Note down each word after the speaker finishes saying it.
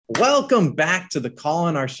Welcome back to the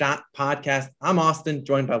Calling Our Shot podcast. I'm Austin,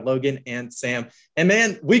 joined by Logan and Sam. And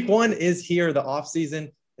man, week one is here. The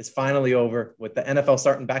offseason is finally over with the NFL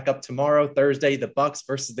starting back up tomorrow, Thursday, the Bucs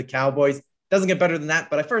versus the Cowboys. Doesn't get better than that,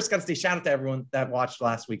 but I first got to say shout out to everyone that watched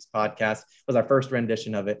last week's podcast. It was our first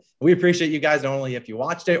rendition of it. We appreciate you guys, not only if you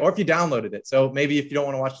watched it or if you downloaded it. So maybe if you don't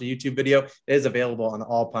want to watch the YouTube video, it is available on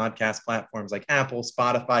all podcast platforms like Apple,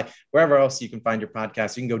 Spotify, wherever else you can find your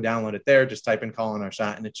podcast. You can go download it there. Just type in Calling Our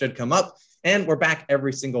Shot and it should come up. And we're back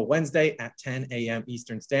every single Wednesday at 10 a.m.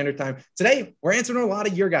 Eastern Standard Time. Today, we're answering a lot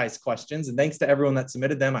of your guys' questions. And thanks to everyone that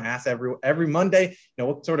submitted them. I ask every Monday,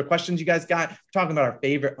 what sort of questions you guys got. We're talking about our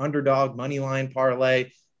favorite underdog money line parlay.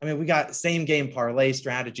 I mean, we got same game parlay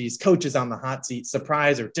strategies, coaches on the hot seat,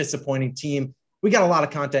 surprise or disappointing team. We got a lot of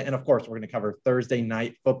content. And of course, we're going to cover Thursday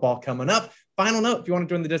night football coming up. Final note, if you want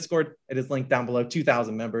to join the Discord, it is linked down below,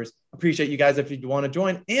 2,000 members. Appreciate you guys if you want to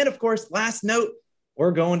join. And of course, last note,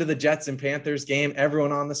 we're going to the Jets and Panthers game.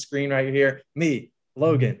 Everyone on the screen right here, me,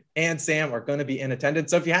 Logan, and Sam are going to be in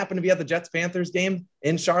attendance. So if you happen to be at the Jets-Panthers game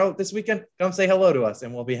in Charlotte this weekend, come say hello to us,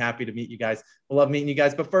 and we'll be happy to meet you guys. We'll love meeting you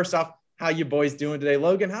guys. But first off, how you boys doing today?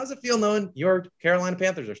 Logan, how's it feel knowing your Carolina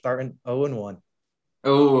Panthers are starting 0-1?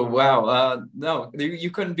 Oh, wow. No, you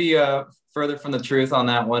couldn't be further from the truth on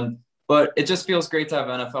that one. But it just feels great to have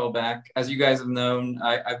NFL back. As you guys have known,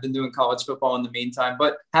 I've been doing college football in the meantime,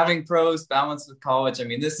 but having pros balanced with college, I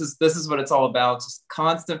mean, this is what it's all about. Just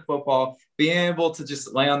constant football, being able to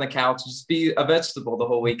just lay on the couch, just be a vegetable the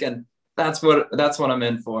whole weekend. That's what I'm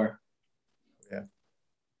in for. Yeah,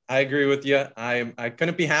 I agree with you. I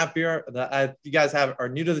couldn't be happier that if you guys are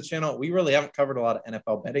new to the channel, we really haven't covered a lot of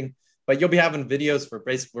NFL betting. But you'll be having videos for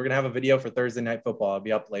we're going to have a video for Thursday night football. I'll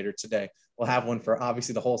be up later today. We'll have one for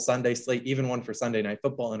obviously the whole Sunday slate, even one for Sunday night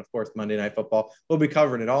football. And of course, Monday night football. We'll be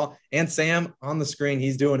covering it all. And Sam on the screen,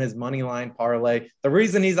 he's doing his money line parlay. The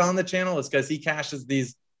reason he's on the channel is because he cashes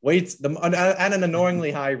these weights at an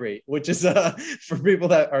annoyingly high rate, which is for people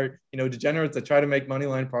that are, degenerates that try to make money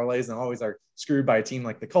line parlays and always are screwed by a team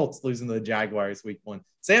like the Colts losing to the Jaguars week one.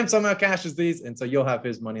 Sam somehow cashes these. And so you'll have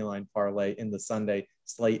his money line parlay in the Sunday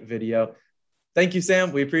slate video. Thank you,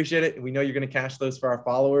 Sam. We appreciate it. We know you're going to cash those for our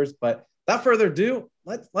followers, but without further ado,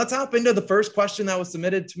 let's hop into the first question that was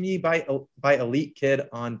submitted to me by Elite Kid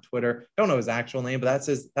on Twitter. I don't know his actual name, but that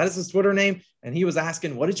is his Twitter name. And he was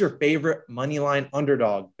asking, what is your favorite money line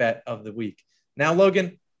underdog bet of the week? Now,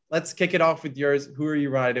 Logan, let's kick it off with yours. Who are you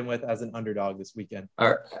riding with as an underdog this weekend?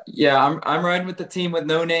 Yeah, I'm riding with the team with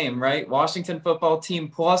no name, right? Washington football team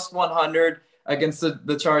plus 100 against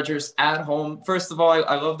the Chargers at home. First of all,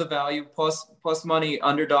 I love the value plus money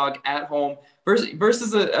underdog at home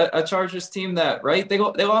versus a Chargers team that, right? They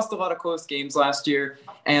lost a lot of close games last year,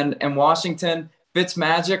 and Washington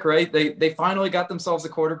Fitzmagic, right? They finally got themselves a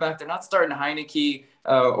quarterback. They're not starting Heineke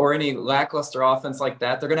or any lackluster offense like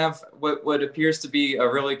that. They're gonna have what appears to be a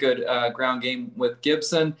really good ground game with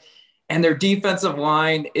Gibson. And their defensive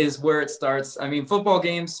line is where it starts. I mean, football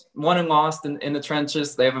games, won and lost in the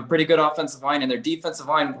trenches. They have a pretty good offensive line, and their defensive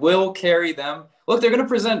line will carry them. Look, they're going to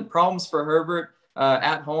present problems for Herbert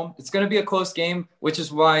at home. It's going to be a close game, which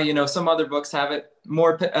is why, some other books have it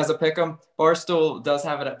more as a pick 'em. Barstool does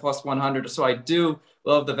have it at plus 100. So I do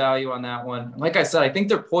love the value on that one. Like I said, I think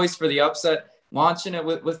they're poised for the upset, launching it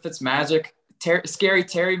with Fitzmagic. Scary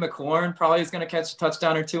Terry McLaurin probably is going to catch a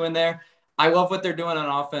touchdown or two in there. I love what they're doing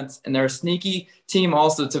on offense, and they're a sneaky team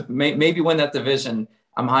also to maybe win that division.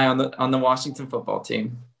 I'm high on the Washington football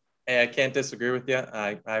team. Hey, I can't disagree with you.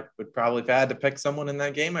 I would probably, if I had to pick someone in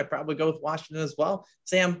that game, I'd probably go with Washington as well.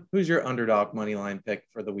 Sam, who's your underdog money line pick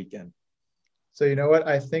for the weekend? So you know what?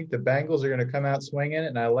 I think the Bengals are going to come out swinging,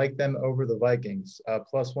 and I like them over the Vikings.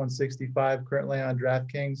 Plus 165 currently on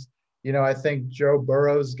DraftKings. I think Joe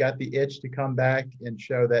Burrow's got the itch to come back and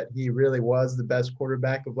show that he really was the best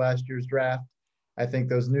quarterback of last year's draft. I think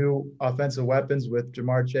those new offensive weapons with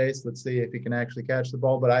Jamar Chase, let's see if he can actually catch the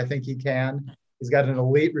ball, but I think he can. He's got an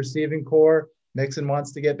elite receiving core. Mixon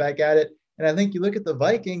wants to get back at it. And I think you look at the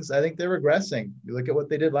Vikings, I think they're regressing. You look at what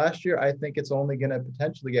they did last year, I think it's only going to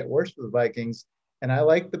potentially get worse for the Vikings. And I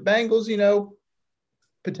like the Bengals,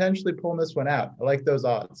 potentially pulling this one out. I like those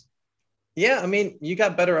odds. Yeah, I mean, you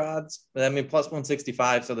got better odds. I mean, plus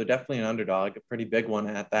 165, so they're definitely an underdog, a pretty big one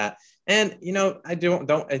at that. And, I don't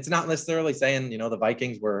it's not necessarily saying, the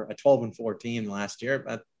Vikings were a 12-4 team last year,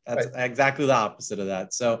 but that's right. Exactly the opposite of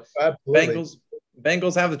that. So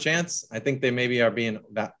Bengals have the chance. I think they maybe are being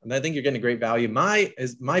 – I think you're getting a great value. My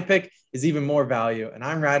pick is even more value, and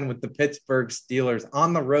I'm riding with the Pittsburgh Steelers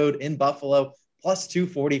on the road in Buffalo, plus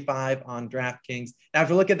 245 on DraftKings. Now, if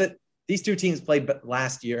you look at the these two teams played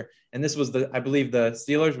last year, and this was I believe the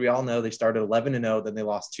Steelers, we all know they started 11-0, then they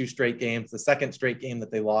lost 2 straight games. The second straight game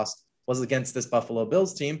that they lost was against this Buffalo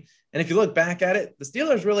Bills team. And if you look back at it, the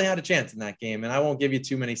Steelers really had a chance in that game. And I won't give you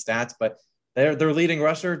too many stats, but their leading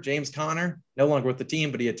rusher, James Conner, no longer with the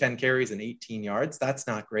team, but he had 10 carries and 18 yards. That's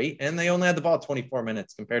not great. And they only had the ball 24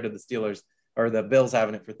 minutes compared to the Steelers or the Bills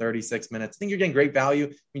having it for 36 minutes. I think you're getting great value.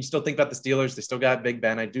 When you still think about the Steelers, they still got Big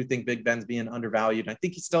Ben. I do think Big Ben's being undervalued. I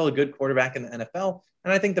think he's still a good quarterback in the NFL.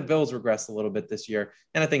 And I think the Bills regress a little bit this year.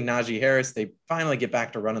 And I think Najee Harris, they finally get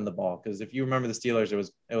back to running the ball. Because if you remember the Steelers,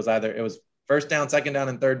 it was first down, second down,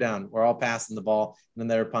 and third down. We're all passing the ball, and then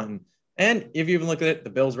they were punting. And if you even look at it, the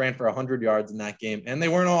Bills ran for 100 yards in that game. And they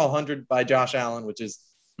weren't all 100 by Josh Allen, which is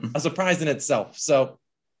a surprise in itself. So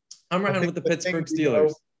I'm running with the Pittsburgh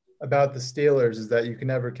Steelers. About the Steelers is that you can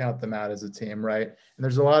never count them out as a team, right? And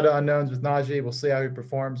there's a lot of unknowns with Najee. We'll see how he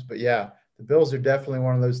performs. But, yeah, the Bills are definitely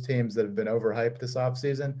one of those teams that have been overhyped this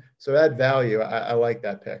offseason. So at value, I like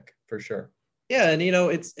that pick for sure. Yeah, and,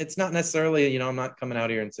 it's not necessarily, I'm not coming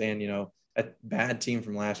out here and saying, a bad team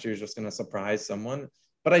from last year is just going to surprise someone.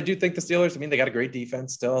 But I do think the Steelers, they got a great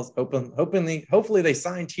defense still. Hopefully they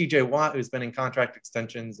signed TJ Watt, who's been in contract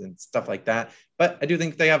extensions and stuff like that. But I do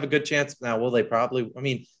think they have a good chance. Now, will they probably?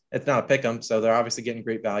 It's not a pick 'em, so they're obviously getting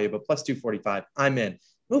great value, but plus 245, I'm in.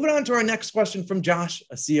 Moving on to our next question from Josh,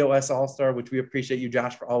 a COS All-Star, which we appreciate you,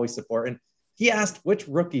 Josh, for always supporting. He asked, which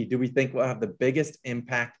rookie do we think will have the biggest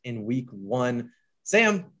impact in week 1?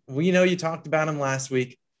 Sam, we know you talked about him last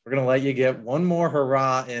week. We're going to let you get one more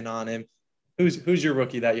hurrah in on him. Who's your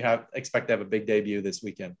rookie that you expect to have a big debut this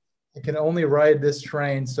weekend? I can only ride this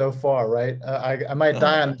train so far, right? I might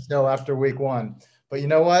die on this hill after week 1. But you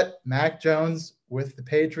know what? Mac Jones with the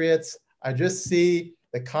Patriots, I just see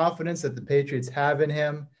the confidence that the Patriots have in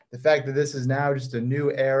him, the fact that this is now just a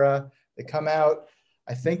new era. They come out,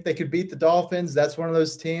 I think they could beat the Dolphins. That's one of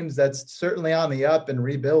those teams that's certainly on the up and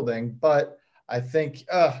rebuilding. But I think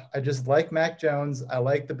I just like Mac Jones. I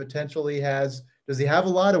like the potential he has. Does he have a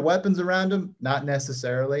lot of weapons around him? Not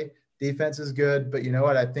necessarily. Defense is good, but you know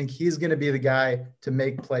what? I think he's going to be the guy to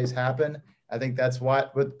make plays happen. I think that's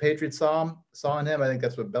what the Patriots saw in him. I think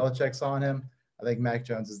that's what Belichick saw in him. I think Mac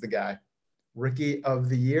Jones is the guy. Rookie of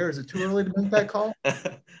the year. Is it too early to make that call?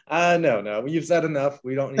 No. You've said enough.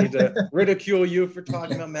 We don't need to ridicule you for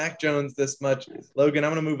talking about Mac Jones this much. Logan,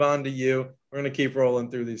 I'm going to move on to you. We're going to keep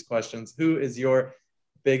rolling through these questions. Who is your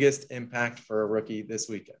biggest impact for a rookie this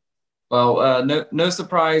weekend? Well, no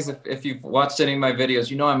surprise if you've watched any of my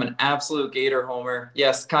videos, I'm an absolute Gator homer.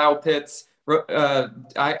 Yes, Kyle Pitts.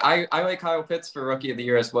 I like Kyle Pitts for Rookie of the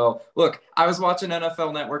Year as well. Look, I was watching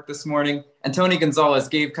NFL Network this morning, and Tony Gonzalez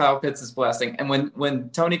gave Kyle Pitts his blessing. And when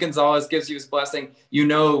Tony Gonzalez gives you his blessing,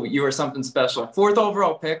 you are something special. 4th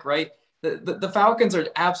overall pick, right? The Falcons are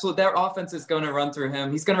absolute. Their offense is going to run through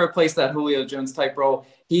him. He's going to replace that Julio Jones type role.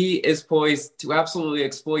 He is poised to absolutely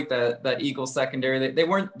exploit that Eagles secondary. They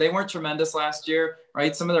weren't tremendous last year,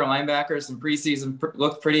 right? Some of their linebackers in preseason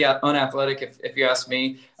looked pretty unathletic, if you ask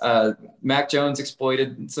me. Mac Jones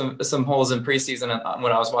exploited some holes in preseason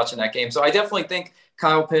when I was watching that game. So I definitely think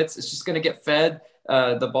Kyle Pitts is just going to get fed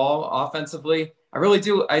the ball offensively. I really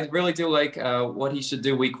do like what he should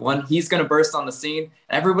do week 1. He's going to burst on the scene.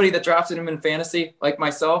 Everybody that drafted him in fantasy, like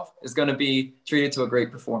myself, is going to be treated to a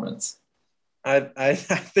great performance. I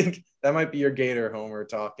think that might be your Gator homer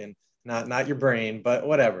talking, not your brain, but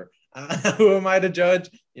whatever. Who am I to judge?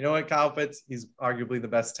 You know what, Kyle Pitts, he's arguably the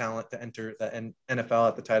best talent to enter the NFL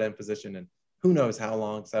at the tight end position, and who knows how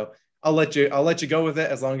long. So I'll let you go with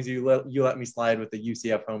it as long as you let me slide with the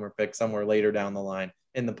UCF homer pick somewhere later down the line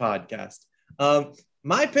in the podcast.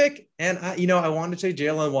 My pick, and I wanted to say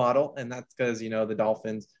Jalen Waddle, and that's because the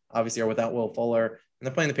Dolphins obviously are without Will Fuller, and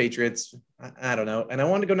they're playing the Patriots. I don't know, and I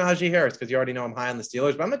wanted to go Najee Harris because you already know I'm high on the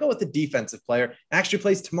Steelers, but I'm gonna go with the defensive player. Actually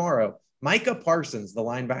plays tomorrow, Micah Parsons, the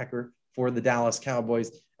linebacker for the Dallas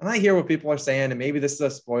Cowboys. And I hear what people are saying, and maybe this is a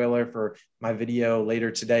spoiler for my video later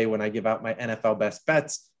today when I give out my NFL best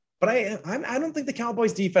bets. But I don't think the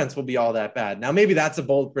Cowboys defense will be all that bad. Now, maybe that's a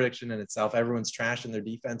bold prediction in itself. Everyone's trashing their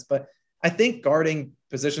defense, but I think guarding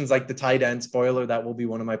positions like the tight end, spoiler, that will be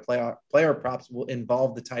one of my player props, will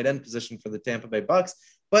involve the tight end position for the Tampa Bay Bucks.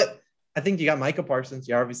 But I think you got Micah Parsons.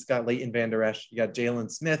 You obviously got Leighton Vander Esch. You got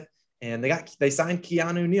Jalen Smith, and they signed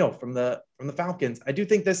Keanu Neal from the Falcons. I do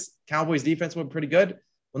think this Cowboys defense will be pretty good.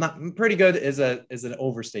 Well, not pretty good is an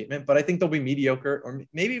overstatement, but I think they'll be mediocre or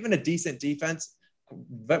maybe even a decent defense.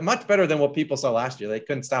 much better than what people saw last year. They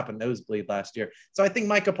couldn't stop a nosebleed last year. So I think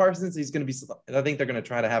Micah Parsons, I think they're going to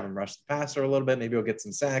try to have him rush the passer a little bit. Maybe he'll get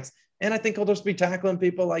some sacks. And I think he'll just be tackling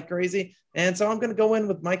people like crazy. And so I'm going to go in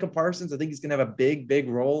with Micah Parsons. I think he's going to have a big, big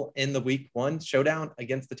role in the week 1 showdown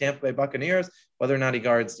against the Tampa Bay Buccaneers. Whether or not he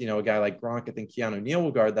guards, a guy like Gronk, I think Keanu Neal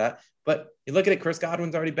will guard that. But you look at it, Chris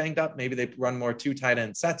Godwin's already banged up. Maybe they run more 2 tight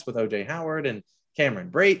end sets with OJ Howard and Cameron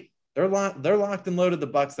Brate. They're locked and loaded, the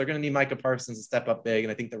Bucs. They're going to need Micah Parsons to step up big.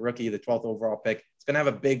 And I think the rookie, the 12th overall pick, is going to have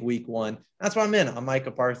a big week 1. That's why I'm in on Micah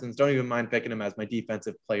Parsons. Don't even mind picking him as my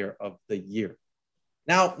defensive player of the year.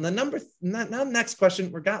 Now, the next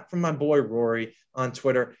question we got from my boy Rory on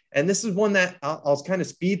Twitter. And this is one that I'll kind of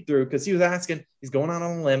speed through because he was asking, he's going out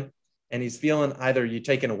on a limb and he's feeling either you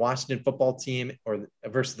taking a Washington football team or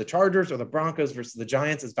versus the Chargers or the Broncos versus the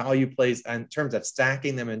Giants as value plays in terms of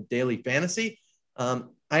stacking them in daily fantasy.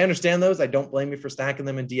 I understand those. I don't blame you for stacking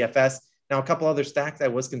them in DFS. Now, a couple other stacks I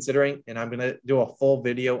was considering, and I'm going to do a full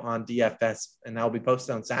video on DFS, and that'll be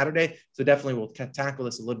posted on Saturday. So definitely we'll tackle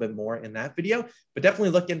this a little bit more in that video, but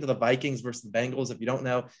definitely look into the Vikings versus the Bengals if you don't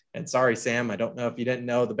know. And sorry, Sam, I don't know if you didn't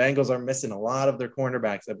know, the Bengals are missing a lot of their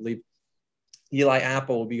cornerbacks. I believe Eli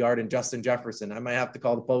Apple will be guarding Justin Jefferson. I might have to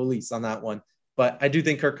call the police on that one. But I do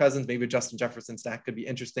think Kirk Cousins, maybe Justin Jefferson stack could be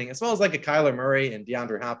interesting, as well as like a Kyler Murray and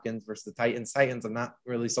DeAndre Hopkins versus the Titans. Titans, I'm not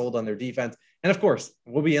really sold on their defense. And of course,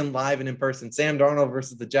 we'll be in live and in person. Sam Darnold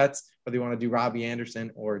versus the Jets, whether you want to do Robbie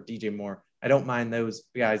Anderson or DJ Moore. I don't mind those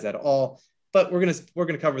guys at all. But we're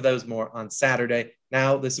gonna cover those more on Saturday.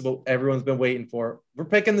 Now, this is what everyone's been waiting for. We're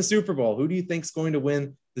picking the Super Bowl. Who do you think's going to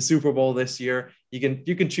win the Super Bowl this year? You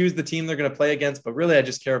can choose the team they're going to play against, but really I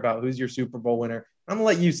just care about who's your Super Bowl winner. I'm going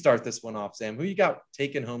to let you start this one off, Sam. Who you got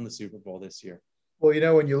taking home the Super Bowl this year?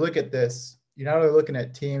 Well, when you look at this, you're not only looking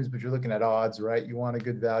at teams, but you're looking at odds, right? You want a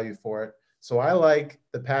good value for it. So I like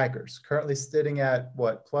the Packers, currently sitting at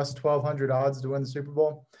plus 1,200 odds to win the Super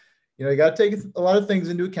Bowl. You got to take a lot of things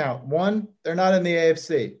into account. One, they're not in the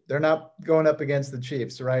AFC. They're not going up against the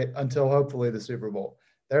Chiefs, right? Until hopefully the Super Bowl.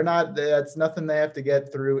 That's nothing they have to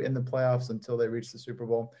get through in the playoffs until they reach the Super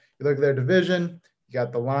Bowl. You look at their division, you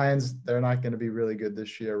got the Lions. They're not going to be really good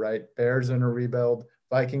this year, right? Bears in a rebuild.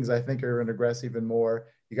 Vikings, I think, are going to regress even more.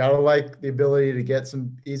 You got to like the ability to get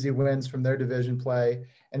some easy wins from their division play.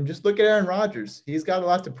 And just look at Aaron Rodgers. He's got a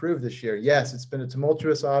lot to prove this year. Yes, it's been a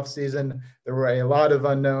tumultuous offseason. There were a lot of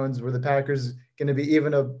unknowns. Were the Packers going to be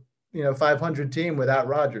even a 500 team without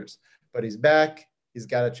Rodgers? But he's back. He's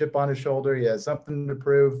got a chip on his shoulder. He has something to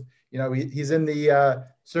prove. He's in the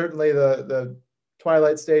certainly the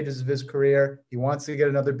twilight stages of his career. He wants to get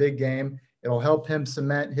another big game. It'll help him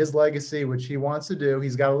cement his legacy, which he wants to do.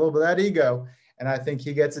 He's got a little bit of that ego, and I think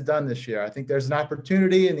he gets it done this year. I think there's an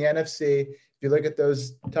opportunity in the NFC. If you look at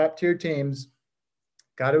those top-tier teams,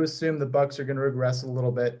 got to assume the Bucs are going to regress a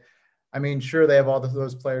little bit. I mean, sure, they have all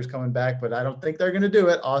those players coming back, but I don't think they're going to do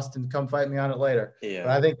it. Austin, come fight me on it later. Yeah.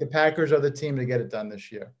 But I think the Packers are the team to get it done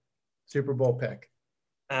this year. Super Bowl pick.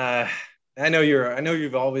 I know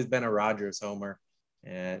you've always been a Rodgers homer,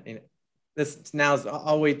 and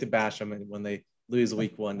I'll wait to bash them when they lose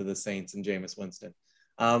week 1 to the Saints and Jameis Winston.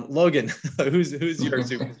 Logan, who's your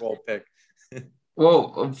Super Bowl pick?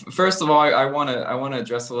 Well, first of all, I want to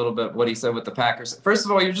address a little bit what he said with the Packers. First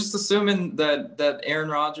of all, you're just assuming that Aaron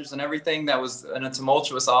Rodgers and everything that was in a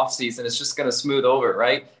tumultuous offseason is just going to smooth over,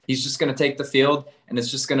 right? He's just going to take the field and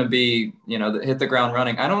it's just going to be, hit the ground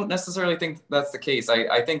running. I don't necessarily think that's the case.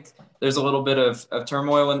 I think there's a little bit of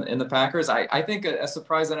turmoil in the Packers. I think a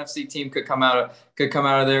surprise NFC team could come out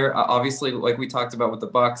of there. Obviously, like we talked about with the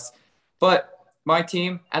Bucs, but my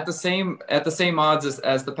team at the same odds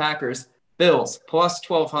as the Packers. Bills plus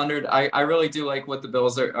 1,200. I really do like what the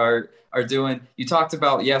Bills are doing. You talked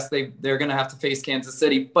about, yes, they're going to have to face Kansas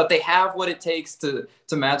City, but they have what it takes to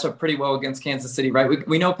match up pretty well against Kansas City, right?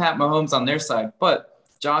 We know Pat Mahomes on their side, but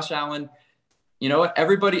Josh Allen, you know what?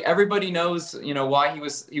 Everybody knows, why he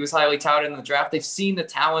was highly touted in the draft. They've seen the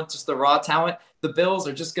talent, just the raw talent. The Bills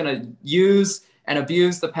are just going to use and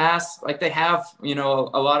abuse the pass like they have, a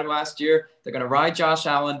lot of last year. They're going to ride Josh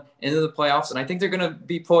Allen into the playoffs, and I think they're going to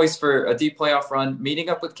be poised for a deep playoff run, meeting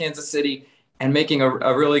up with Kansas City and making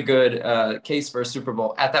a really good case for a Super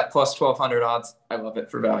Bowl at that plus 1,200 odds. I love it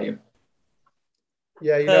for value.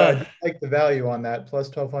 Yeah, I like the value on that. Plus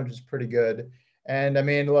 1,200 is pretty good. And, I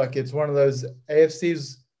mean, look, it's one of those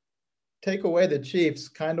AFC's take away the Chiefs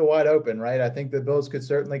kind of wide open, right? I think the Bills could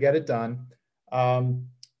certainly get it done.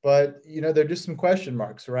 But, there are just some question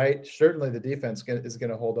marks, right? Certainly the defense is going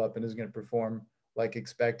to hold up and is going to perform like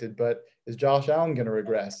expected. But is Josh Allen going to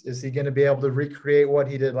regress? Is he going to be able to recreate what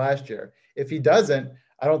he did last year? If he doesn't,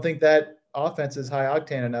 I don't think that offense is high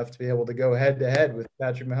octane enough to be able to go head to head with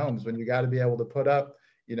Patrick Mahomes when you got to be able to put up,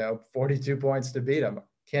 42 points to beat him.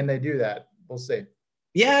 Can they do that? We'll see.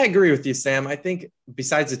 Yeah, I agree with you, Sam. I think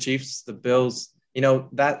besides the Chiefs, the Bills,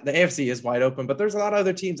 that the AFC is wide open, but there's a lot of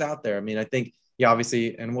other teams out there. I mean, I think,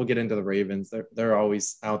 obviously, and we'll get into the Ravens. They're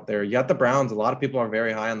always out there. You got the Browns. A lot of people are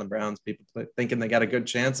very high on the Browns. People thinking they got a good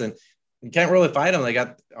chance, and you can't really fight them. They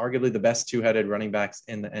got arguably the best two-headed running backs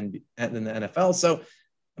in the NFL. So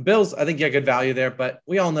Bills, I think you got good value there, but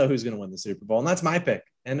we all know who's going to win the Super Bowl, and that's my pick.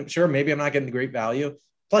 And sure, maybe I'm not getting the great value.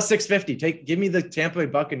 Plus 650. Give me the Tampa Bay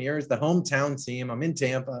Buccaneers, the hometown team. I'm in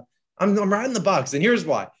Tampa. I'm riding the Bucs, and here's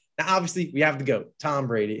why. Now, obviously, we have to go Tom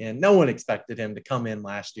Brady, and no one expected him to come in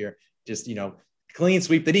last year. Just clean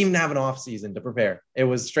sweep. They didn't even have an offseason to prepare. It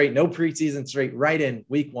was straight, no preseason, straight right in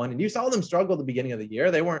week one. And you saw them struggle at the beginning of the year.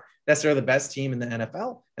 They weren't necessarily the best team in the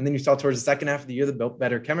NFL. And then you saw towards the second half of the year, they built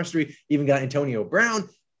better chemistry, even got Antonio Brown.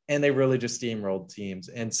 And they really just steamrolled teams.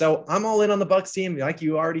 And so I'm all in on the Bucs team. Like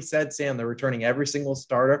you already said, Sam, they're returning every single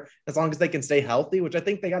starter as long as they can stay healthy, which I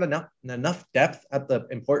think they got enough depth at the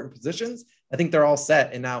important positions. I think they're all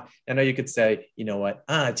set. And now I know you could say,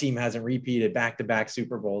 a team hasn't repeated back-to-back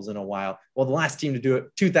Super Bowls in a while. Well, the last team to do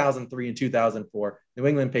it, 2003 and 2004, New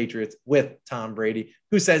England Patriots with Tom Brady.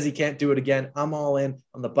 Who says he can't do it again? I'm all in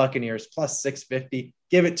on the Buccaneers plus 650.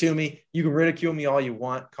 Give it to me. You can ridicule me all you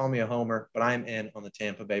want. Call me a homer, but I'm in on the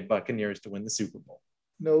Tampa Bay Buccaneers to win the Super Bowl.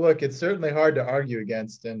 No, look, it's certainly hard to argue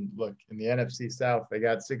against. And look, in the NFC South, they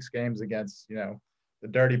got 6 games against, the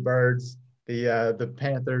Dirty Birds, the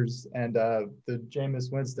Panthers, and the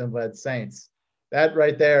Jameis Winston-led Saints. That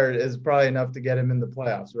right there is probably enough to get him in the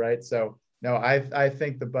playoffs, right? So, no, I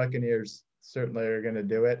think the Buccaneers certainly are going to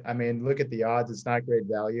do it. I mean, look at the odds. It's not great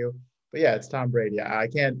value. But, yeah, it's Tom Brady. I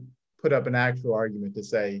can't put up an actual argument to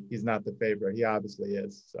say he's not the favorite. He obviously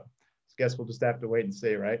is. So I guess we'll just have to wait and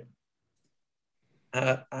see, right?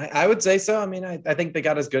 I would say so. I mean, I think they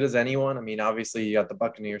got as good as anyone. I mean, obviously you got the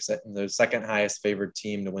Buccaneers setting the second highest favored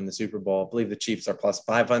team to win the Super Bowl. I believe the Chiefs are plus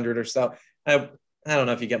 500 or so. I don't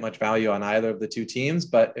know if you get much value on either of the two teams,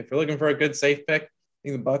 but if you're looking for a good safe pick, I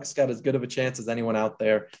think the Bucs got as good of a chance as anyone out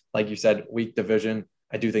there. Like you said, weak division.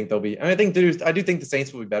 I do think they'll be. I do think the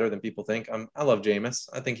Saints will be better than people think. I love Jameis.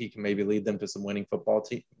 I think he can maybe lead them to some winning football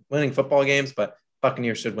games, but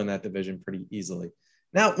Buccaneers should win that division pretty easily.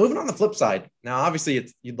 Now, moving on the flip side. Now, obviously,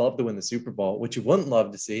 you'd love to win the Super Bowl. What you wouldn't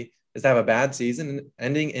love to see is to have a bad season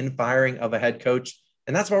ending in firing of a head coach.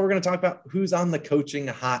 And that's why we're going to talk about who's on the coaching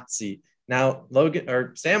hot seat. Now,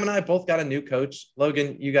 Sam and I both got a new coach.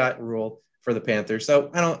 Logan, you got Rule for the Panthers.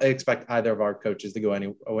 So I don't expect either of our coaches to go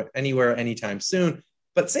anywhere anytime soon.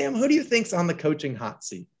 But Sam, who do you think's on the coaching hot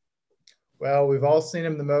seat? Well, we've all seen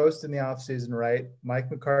him the most in the offseason, right?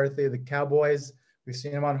 Mike McCarthy, the Cowboys. We've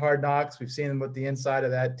seen him on Hard Knocks. We've seen what the inside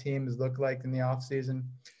of that team has looked like in the offseason.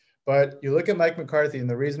 But you look at Mike McCarthy, and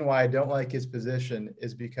the reason why I don't like his position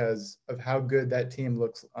is because of how good that team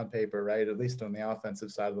looks on paper, right? At least on the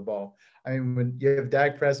offensive side of the ball. I mean, when you have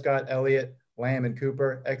Dak Prescott, Elliott, Lamb, and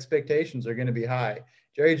Cooper, expectations are going to be high.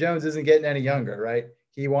 Jerry Jones isn't getting any younger, right?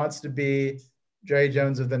 He wants to be Jerry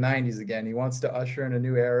Jones of the 90s again. He wants to usher in a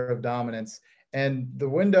new era of dominance. And the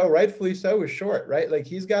window, rightfully so, is short, right? Like,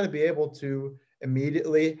 he's got to be able to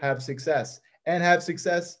immediately have success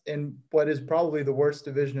in what is probably the worst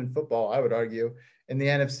division in football, I would argue, in the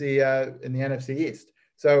NFC East.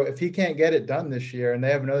 So if he can't get it done this year, and they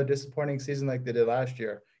have another disappointing season like they did last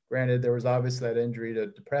year, granted, there was obviously that injury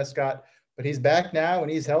to Prescott, but he's back now and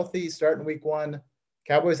he's healthy. He's starting week 1.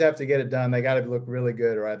 Cowboys have to get it done. They got to look really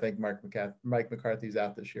good, or I think Mike McCarthy's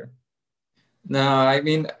out this year. No, I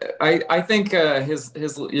mean, I think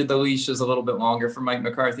the leash is a little bit longer for Mike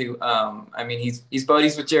McCarthy. I mean, he's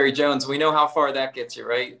buddies with Jerry Jones. We know how far that gets you,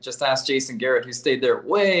 right? Just ask Jason Garrett, who stayed there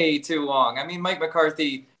way too long. I mean, Mike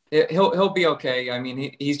McCarthy, he'll be okay. I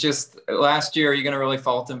mean, he's just last year. You're going to really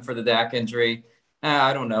fault him for the Dak injury.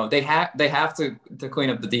 I don't know. They have to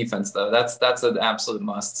clean up the defense though. That's an absolute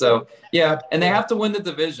must. So yeah, and they have to win the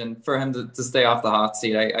division for him to stay off the hot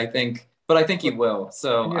seat. I think. But I think he will.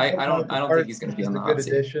 So I don't think he's going to be on the hot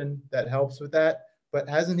seat. Good addition that helps with that. But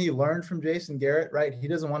hasn't he learned from Jason Garrett? Right, he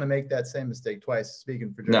doesn't want to make that same mistake twice.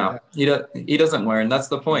 Speaking for Jerry. No, he doesn't learn. That's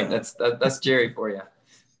the point. That's Jerry for you.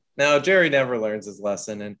 No, Jerry never learns his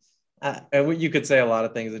lesson, and you could say a lot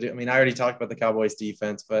of things. I mean, I already talked about the Cowboys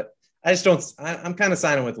defense, but I just don't. I'm kind of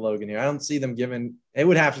signing with Logan here. I don't see them giving. It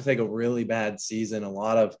would have to take a really bad season, a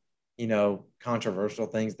lot of controversial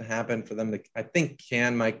things to happen for them to, I think,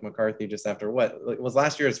 can Mike McCarthy just after was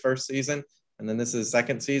last year his first season, and then this is his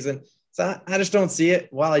second season. So I just don't see it.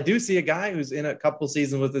 While I do see a guy who's in a couple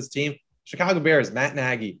seasons with his team, Chicago Bears, Matt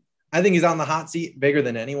Nagy. I think he's on the hot seat bigger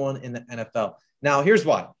than anyone in the NFL. Now, here's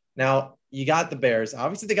why. Now, you got the Bears.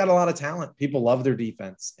 Obviously, they got a lot of talent. People love their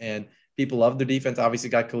defense, and people love their defense. Obviously,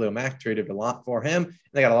 got Khalil Mack, traded a lot for him. And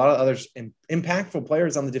they got a lot of others impactful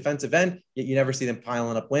players on the defensive end, yet you never see them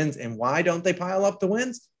piling up wins. And why don't they pile up the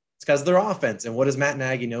wins? It's because of their offense. And what is Matt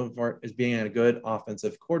Nagy known for is being a good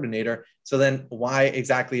offensive coordinator. So then why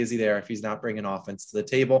exactly is he there if he's not bringing offense to the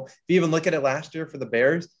table? If you even look at it last year for the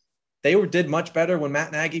Bears, they did much better when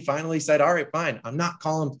Matt Nagy finally said, all right, fine, I'm not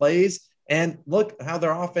calling plays. And look how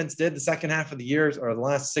their offense did the second half of the year or the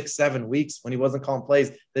last 6-7 weeks when he wasn't calling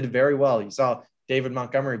plays. They did very well. You saw David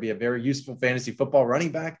Montgomery be a very useful fantasy football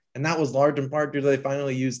running back. And that was large in part due to they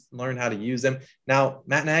finally learned how to use him. Now,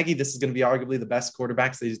 Matt Nagy, this is going to be arguably the best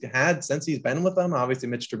quarterbacks that he's had since he's been with them. Obviously,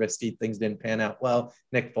 Mitch Trubisky, things didn't pan out well.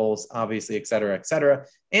 Nick Foles, obviously, et cetera, et cetera.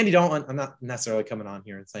 Andy Dalton, I'm not necessarily coming on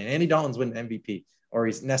here and saying Andy Dalton's winning MVP or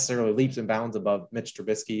he's necessarily leaps and bounds above Mitch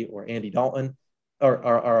Trubisky or Andy Dalton.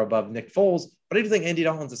 Or above Nick Foles. But I do think Andy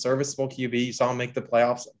Dalton's a serviceable QB. You saw him make the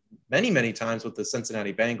playoffs many, many times with the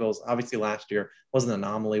Cincinnati Bengals. Obviously, last year was an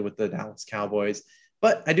anomaly with the Dallas Cowboys.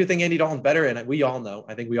 But I do think Andy Dalton's better, and we all know.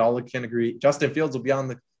 I think we all can agree. Justin Fields will be on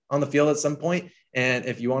the field at some point. And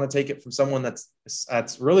if you want to take it from someone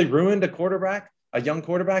that's really ruined a young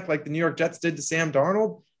quarterback like the New York Jets did to Sam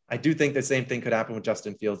Darnold, I do think the same thing could happen with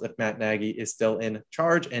Justin Fields if Matt Nagy is still in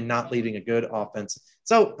charge and not leading a good offense.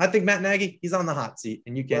 So I think Matt Nagy, he's on the hot seat,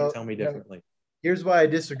 and you can't tell me differently. Here's why I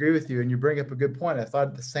disagree with you, and you bring up a good point. I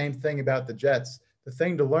thought the same thing about the Jets. The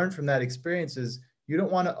thing to learn from that experience is you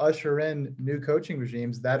don't want to usher in new coaching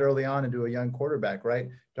regimes that early on into a young quarterback, right?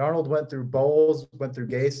 Darnold went through Bowles, went through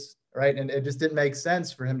Gase, right? And it just didn't make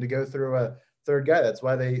sense for him to go through a third guy. That's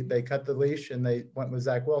why they cut the leash and they went with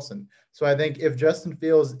Zach Wilson. So I think if Justin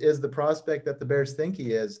Fields is the prospect that the Bears think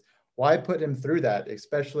he is, why put him through that,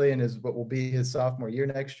 especially in what will be his sophomore year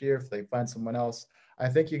next year if they find someone else? I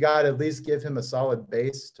think you got to at least give him a solid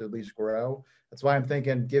base to at least grow. That's why I'm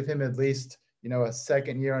thinking give him at least, a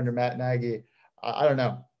second year under Matt Nagy. I don't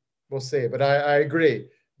know. We'll see. But I agree.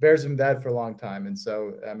 Bears have been bad for a long time. And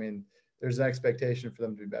so, there's an expectation for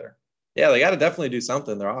them to be better. Yeah, they got to definitely do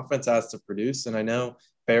something. Their offense has to produce. And I know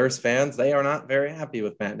Bears fans, they are not very happy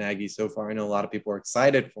with Matt Nagy so far. I know a lot of people are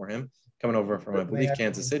excited for him coming over from, I believe,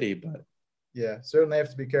 Kansas City. But yeah, certainly have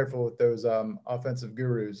to be careful with those offensive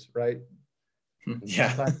gurus, right?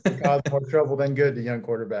 Yeah. Sometimes they cause more trouble than good to young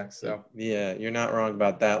quarterbacks. So yeah, you're not wrong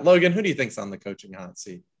about that. Logan, who do you think's on the coaching hot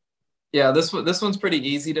seat? Yeah, this one's pretty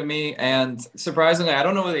easy to me, and surprisingly, I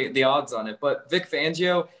don't know the odds on it, but Vic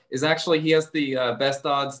Fangio he has the best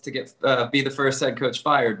odds to be the first head coach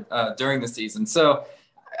fired during the season. So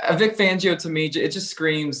Vic Fangio, to me, it just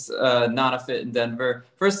screams not a fit in Denver.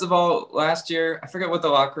 First of all, last year, I forget what the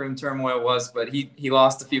locker room turmoil was, but he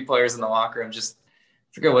lost a few players in the locker room. Just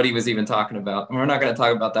forget what he was even talking about. And we're not going to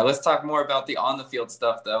talk about that. Let's talk more about the on-the-field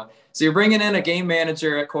stuff, though. So you're bringing in a game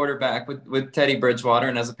manager at quarterback with Teddy Bridgewater,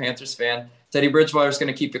 and as a Panthers fan, Teddy Bridgewater is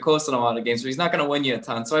going to keep you close in a lot of games, but he's not going to win you a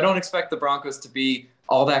ton. So I don't expect the Broncos to be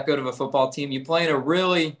all that good of a football team. You play in a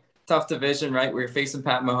really tough division, right, where you're facing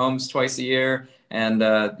Pat Mahomes twice a year. And,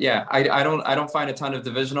 I don't find a ton of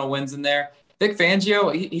divisional wins in there. Vic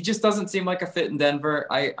Fangio, he just doesn't seem like a fit in Denver.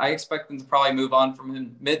 I expect them to probably move on from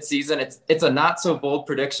him mid-season. It's a not so bold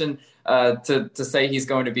prediction to say he's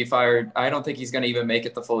going to be fired. I don't think he's going to even make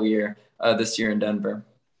it the full year this year in Denver.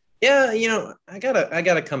 Yeah, I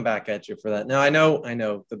gotta come back at you for that. Now I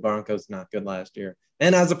know the Broncos not good last year,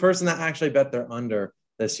 and as a person that actually bet they're under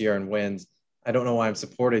this year and wins, I don't know why I'm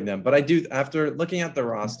supporting them, but I do after looking at the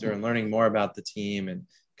roster and learning more about the team and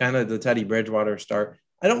kind of the Teddy Bridgewater start.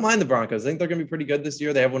 I don't mind the Broncos. I think they're going to be pretty good this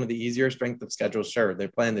year. They have one of the easier strength of schedules. Sure, they're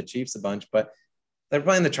playing the Chiefs a bunch, but they're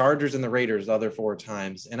playing the Chargers and the Raiders the other 4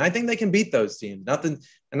 times. And I think they can beat those teams. I'm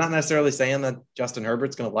not necessarily saying that Justin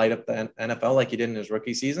Herbert's going to light up the NFL like he did in his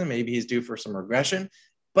rookie season. Maybe he's due for some regression.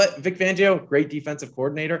 But Vic Fangio, great defensive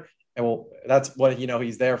coordinator. And that's what,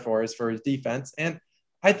 he's there for, is for his defense. And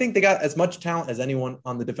I think they got as much talent as anyone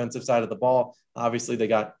on the defensive side of the ball. Obviously, they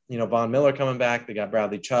got, Von Miller coming back. They got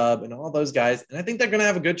Bradley Chubb and all those guys. And I think they're going to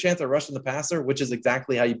have a good chance of rushing the passer, which is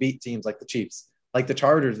exactly how you beat teams like the Chiefs, like the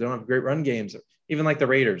Chargers. They don't have great run games, or even like the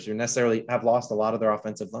Raiders, who necessarily have lost a lot of their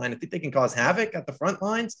offensive line. I think they can cause havoc at the front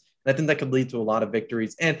lines. And I think that could lead to a lot of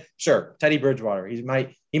victories. And sure, Teddy Bridgewater, he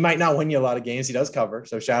might not win you a lot of games. He does cover.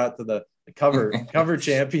 So shout out to the cover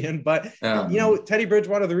champion. But, Teddy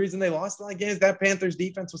Bridgewater, the reason they lost a lot of games, that Panthers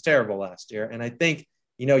defense was terrible last year. And I think,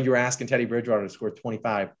 you were asking Teddy Bridgewater to score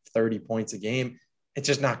 25, 30 points a game. It's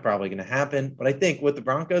just not probably going to happen. But I think with the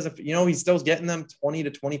Broncos, if he's still getting them 20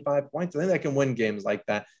 to 25 points, I think they can win games like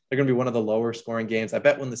that. They're going to be one of the lower scoring games. I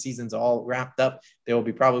bet when the season's all wrapped up, they will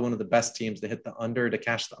be probably one of the best teams to hit the under, to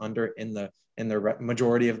cash the under in their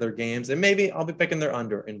majority of their games. And maybe I'll be picking their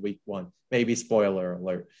under in week 1. Maybe, spoiler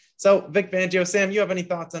alert. So Vic Fangio, Sam, you have any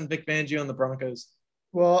thoughts on Vic Fangio and the Broncos?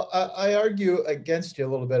 Well, I argue against you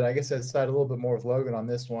a little bit. I guess I'd side a little bit more with Logan on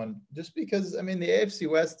this one, just because, I mean, the AFC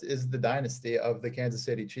West is the dynasty of the Kansas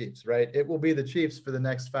City Chiefs, right? It will be the Chiefs for the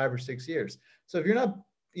next 5 or 6 years. So if you're not,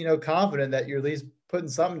 confident that you're at least putting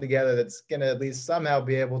something together that's going to at least somehow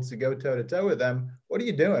be able to go toe-to-toe with them, what are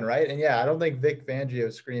you doing, right? And yeah, I don't think Vic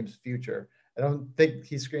Fangio screams future. I don't think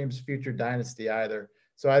he screams future dynasty either.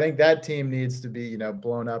 So I think that team needs to be,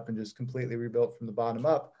 blown up and just completely rebuilt from the bottom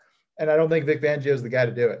up. And I don't think Vic Fangio is the guy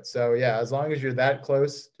to do it. So, yeah, as long as you're that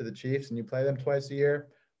close to the Chiefs and you play them twice a year,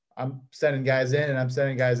 I'm sending guys in and I'm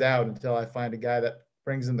sending guys out until I find a guy that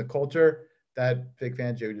brings in the culture that Vic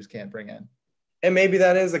Fangio just can't bring in. And maybe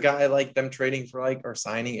that is a guy like them trading for or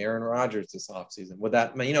signing Aaron Rodgers this offseason. Would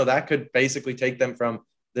that, that could basically take them from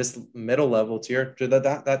this middle level tier to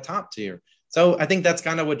that top tier. So I think that's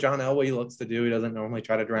kind of what John Elway looks to do. He doesn't normally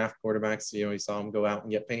try to draft quarterbacks. He saw him go out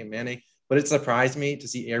and get Peyton Manning. But it surprised me to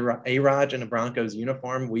see A-Rod in a Broncos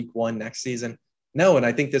uniform week 1 next season. No, and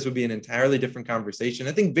I think this would be an entirely different conversation.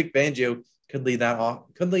 I think Vic Fangio could lead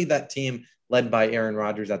that team led by Aaron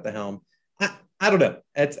Rodgers at the helm. I don't know.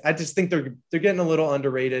 I just think they're getting a little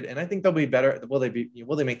underrated, and I think they'll be better. Will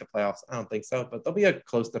they make the playoffs? I don't think so, but they'll be a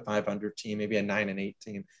close to 500 team, maybe a 9-8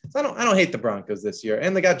 team. So I don't hate the Broncos this year,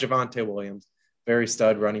 and they got Javonte Williams, very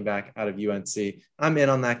stud running back out of UNC. I'm in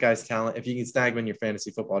on that guy's talent. If you can snag him in your fantasy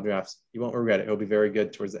football drafts, you won't regret it. He'll be very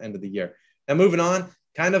good towards the end of the year. Now, moving on,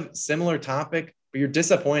 kind of similar topic, but your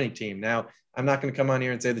disappointing team. Now, I'm not going to come on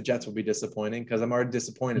here and say the Jets will be disappointing because I'm already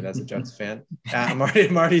disappointed as a Jets fan. I'm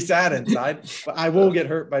already sad inside, but I will get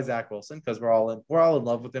hurt by Zach Wilson because we're all in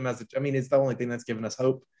love with him it's the only thing that's given us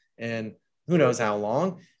hope, and who knows how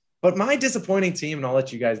long. But my disappointing team, and I'll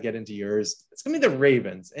let you guys get into yours, it's going to be the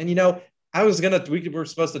Ravens. And, we were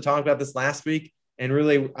supposed to talk about this last week, and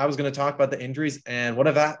really I was going to talk about the injuries, and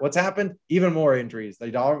what's happened? Even more injuries.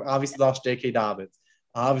 They obviously lost J.K. Dobbins,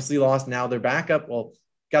 obviously lost now their backup. Well,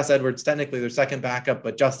 Gus Edwards, technically their second backup,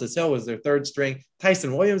 but Justice Hill was their third string.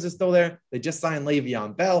 Tyson Williams is still there. They just signed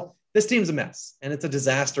Le'Veon Bell. This team's a mess, and it's a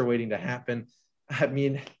disaster waiting to happen. I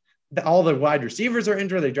mean, all the wide receivers are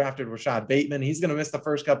injured. They drafted Rashad Bateman. He's going to miss the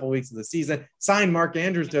first couple of weeks of the season. Signed Mark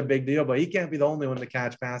Andrews to a big deal, but he can't be the only one to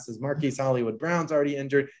catch passes. Marquise Hollywood Brown's already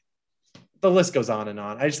injured. The list goes on and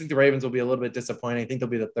on. I just think the Ravens will be a little bit disappointing. I think they'll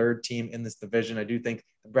be the third team in this division. I do think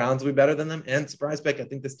the Browns will be better than them. And surprise pick, I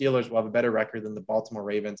think the Steelers will have a better record than the Baltimore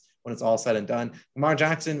Ravens when it's all said and done. Lamar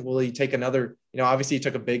Jackson, will he take another, obviously he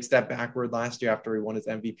took a big step backward last year after he won his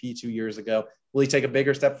MVP 2 years ago. Will he take a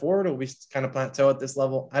bigger step forward, or will we kind of plateau at this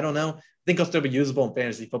level? I don't know. I think he'll still be usable in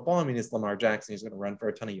fantasy football. It's Lamar Jackson. He's going to run for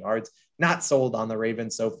a ton of yards. Not sold on the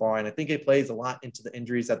Ravens so far, and I think it plays a lot into the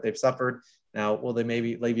injuries that they've suffered. Now, will they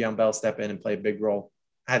maybe Le'Veon Bell step in and play a big role?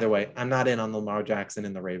 Either way, I'm not in on Lamar Jackson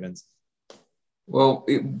and the Ravens. Well,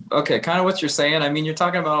 okay, kind of what you're saying. You're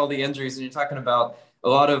talking about all the injuries, and you're talking about a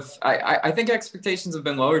lot of I think expectations have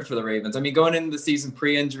been lowered for the Ravens. going into the season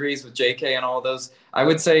pre-injuries with JK and all those, I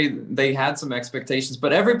would say they had some expectations,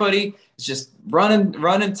 but everybody is just running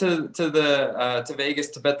to Vegas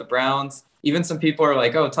to bet the Browns. Even some people are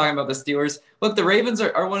like, talking about the Steelers. Look, the Ravens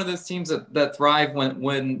are one of those teams that thrive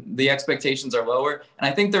when the expectations are lower, and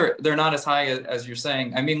I think they're not as high as you're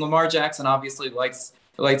saying. Lamar Jackson obviously lights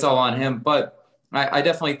all on him, but I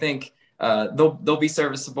definitely think they'll be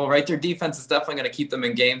serviceable, right? Their defense is definitely going to keep them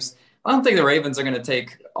in games. I don't think the Ravens are going to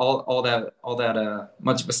take all that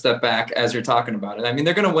much of a step back as you're talking about it.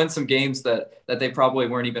 They're going to win some games that they probably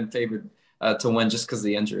weren't even favored to win just because of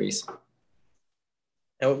the injuries.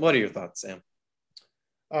 And what are your thoughts, Sam?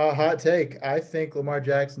 Hot take. I think Lamar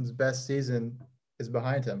Jackson's best season is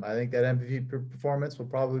behind him. I think that MVP performance will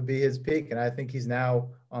probably be his peak, and I think he's now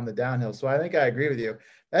on the downhill. So I think I agree with you.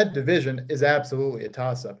 That division is absolutely a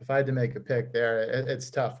toss-up. If I had to make a pick there,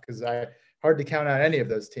 it's tough because hard to count out any of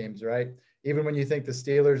those teams, right? Even when you think the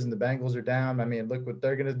Steelers and the Bengals are down, look what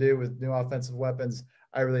they're going to do with new offensive weapons.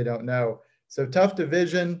 I really don't know. So tough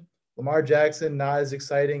division. Lamar Jackson, not as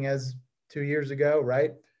exciting as 2 years ago,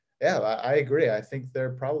 right? Yeah, I agree. I think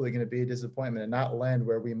they're probably going to be a disappointment and not land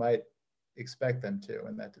where we might expect them to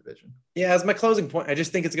in that division. Yeah, as my closing point, I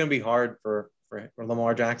just think it's going to be hard for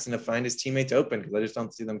Lamar Jackson to find his teammates open because I just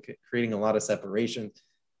don't see them creating a lot of separation.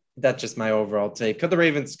 That's just my overall take. Could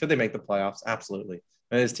they make the playoffs? Absolutely.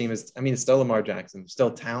 And his team is, it's still Lamar Jackson,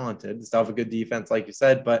 still talented, still have a good defense, like you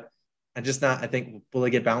said, but I think, will they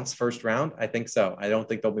get bounced first round? I think so. I don't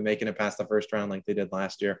think they'll be making it past the first round like they did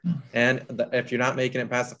last year. And if you're not making it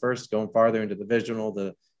past the first, going farther into the divisional,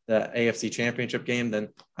 the AFC championship game, then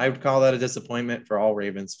I would call that a disappointment for all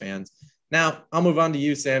Ravens fans. Now I'll move on to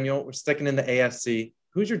you, Samuel. We're sticking in the AFC.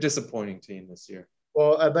 Who's your disappointing team this year?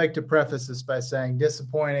 Well, I'd like to preface this by saying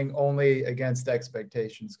disappointing only against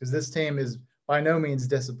expectations, because this team is by no means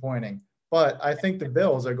disappointing. But I think the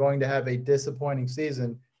Bills are going to have a disappointing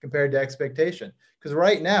season compared to expectation. Because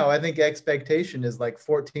right now, I think expectation is like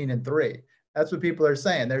 14-3. That's what people are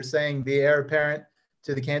saying. They're saying the heir apparent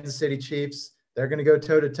to the Kansas City Chiefs. They're going to go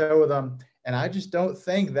toe-to-toe with them. And I just don't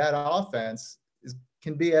think that offense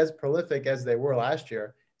can be as prolific as they were last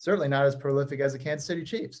year. Certainly not as prolific as the Kansas City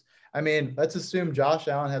Chiefs. I mean, let's assume Josh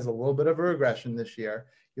Allen has a little bit of a regression this year.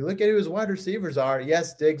 You look at who his wide receivers are.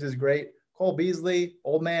 Yes, Diggs is great. Cole Beasley,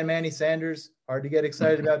 old man Manny Sanders. Hard to get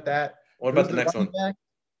excited about that. What about the next one? Back?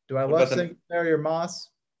 Do I love Singletary or Moss?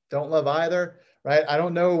 Don't love either, right? I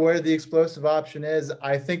don't know where the explosive option is.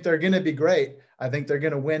 I think they're going to be great. I think they're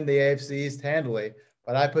going to win the AFC East handily.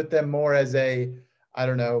 But I put them more as a,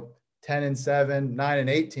 10-7,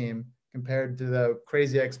 9-8 team compared to the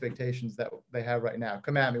crazy expectations that they have right now.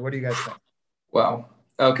 Come at me. What do you guys think? Well,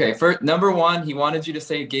 okay. For number one, he wanted you to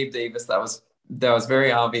say Gabe Davis. That was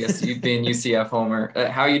very obvious. You being UCF homer,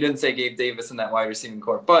 how you didn't say Gabe Davis in that wide receiving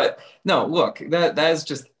corps. But no, look, that is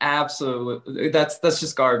just absolute. That's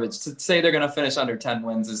just garbage. To say they're going to finish under 10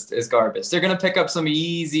 wins is garbage. They're going to pick up some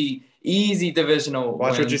easy divisional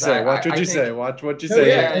Watch wins. What you say. Watch what you say. Watch what you say.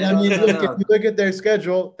 Yeah, and I mean, look, if you look at their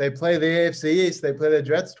schedule, they play the AFC East, they play the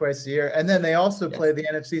Jets twice a year, and then they also play the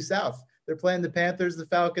NFC South. They're playing the Panthers, the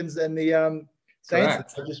Falcons, and the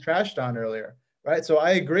Saints that I just trashed on earlier. Right. So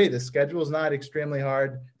I agree. The schedule is not extremely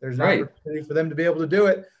hard. There's an opportunity for them to be able to do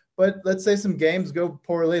it. But let's say some games go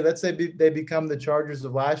poorly. Let's say they become the Chargers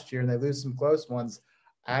of last year and they lose some close ones.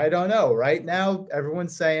 I don't know. Right now,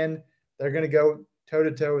 everyone's saying they're going to go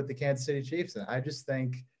toe-to-toe with the Kansas City Chiefs. And I just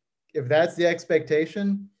think if that's the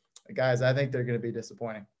expectation, guys, I think they're going to be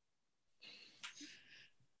disappointing.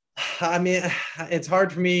 I mean, it's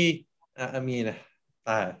hard for me.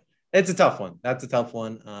 It's a tough one. That's a tough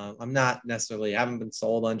one. I'm not necessarily, haven't been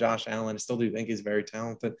sold on Josh Allen. I still do think he's very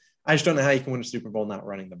talented. I just don't know how you can win a Super Bowl not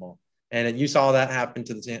running the ball. And you saw that happen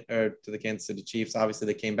to the Kansas City Chiefs. Obviously,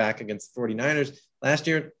 they came back against the 49ers last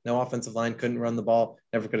year. No offensive line, couldn't run the ball,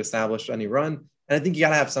 never could establish any run. And I think you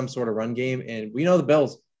got to have some sort of run game. And we know the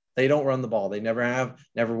Bills, they don't run the ball. They never have,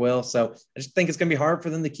 never will. So I just think it's going to be hard for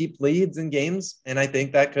them to keep leads in games. And I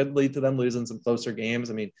think that could lead to them losing some closer games.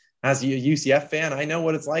 I mean, as a UCF fan, I know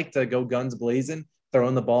what it's like to go guns blazing,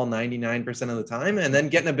 throwing the ball 99% of the time, and then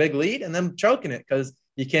getting a big lead and then choking it because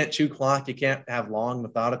you can't chew clock. You can't have long,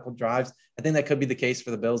 methodical drives. I think that could be the case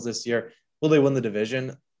for the Bills this year. Will they win the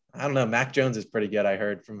division? I don't know. Mac Jones is pretty good. I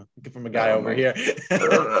heard from a guy over here.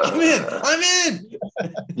 I'm in.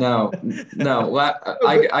 No.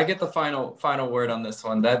 I get the final word on this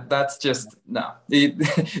one. That's just no.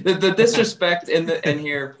 The disrespect in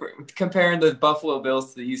here comparing the Buffalo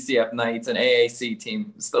Bills to the UCF Knights, an AAC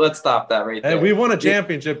team. So let's stop that right there. Hey, we won a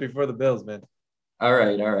championship before the Bills, man. All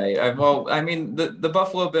right. Well, I mean, the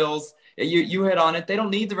Buffalo Bills, you hit on it. They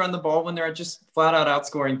don't need to run the ball when they're just flat out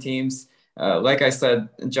outscoring teams. Like I said,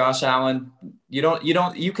 Josh Allen, you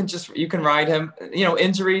can ride him,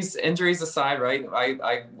 injuries aside, right?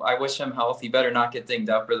 I wish him health. He better not get dinged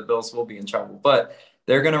up or the Bills will be in trouble, but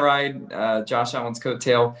they're going to ride Josh Allen's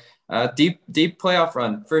coattail. Deep playoff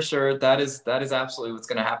run for sure. That is absolutely what's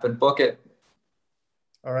going to happen. Book it.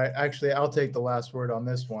 All right. Actually, I'll take the last word on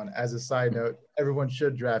this one. As a side note, everyone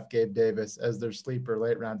should draft Gabe Davis as their sleeper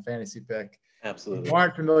late round fantasy pick. Absolutely. If you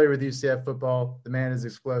aren't familiar with UCF football, the man is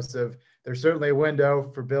explosive. There's certainly a window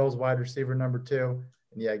for Bills wide receiver number 2.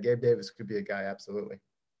 And yeah, Gabe Davis could be a guy. Absolutely.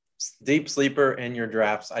 Deep sleeper in your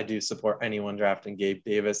drafts. I do support anyone drafting Gabe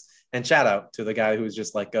Davis. And shout out to the guy who's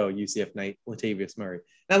just let go, UCF Knight, Latavius Murray.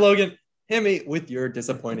 Now, Logan, hit me with your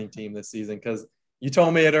disappointing team this season because you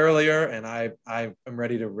told me it earlier and I am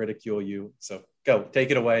ready to ridicule you. So go,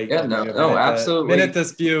 take it away. Yeah, no, absolutely. Minute to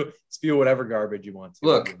spew whatever garbage you want to.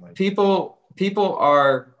 Look, people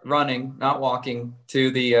are running, not walking,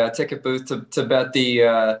 to the ticket booth to bet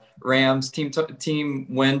the Rams team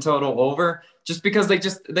win total over, just because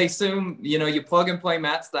they assume you plug and play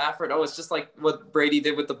Matt Stafford. Oh, it's just like what Brady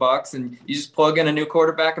did with the Bucs, and you just plug in a new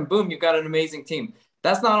quarterback, and boom, you've got an amazing team.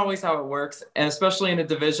 That's not always how it works, and especially in a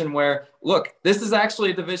division where, look, this is actually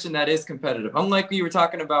a division that is competitive. Unlike we were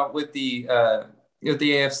talking about with the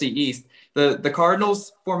AFC East. The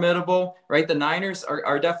Cardinals, formidable, right? The Niners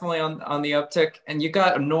are definitely on the uptick, and you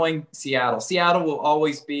got annoying Seattle. Seattle will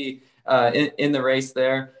always be in the race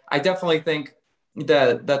there. I definitely think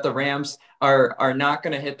that the Rams are not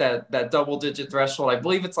going to hit that double digit threshold. I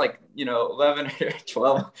believe it's like 11 or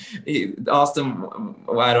 12. Austin,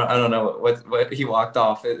 well, I don't know what he walked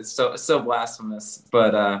off. It's so blasphemous.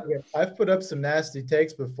 But I've put up some nasty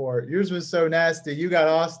takes before. Yours was so nasty. You got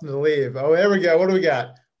Austin to leave. Oh, there we go. What do we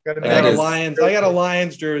got? I got a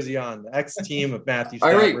Lions jersey on, the ex team of Matthew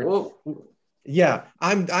Stafford. All right, well, yeah,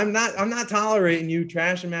 I'm not tolerating you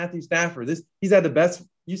trashing Matthew Stafford. He's had the best.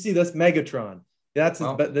 You see this Megatron.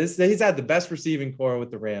 He's had the best receiving core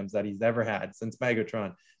with the Rams that he's ever had since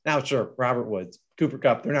Megatron. Now, sure, Robert Woods, Cooper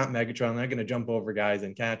Kupp, they're not Megatron. They're not going to jump over guys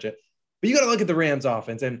and catch it. But you got to look at the Rams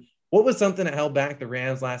offense. And what was something that held back the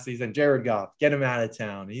Rams last season? Jared Goff, get him out of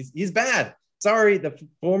town. He's bad. Sorry, the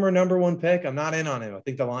former number one pick. I'm not in on him. I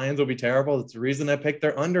think the Lions will be terrible. It's the reason I picked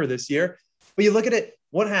their under this year. But you look at it,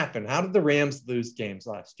 what happened? How did the Rams lose games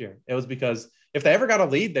last year? It was because if they ever got a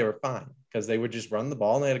lead, they were fine because they would just run the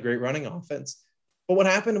ball and they had a great running offense. But what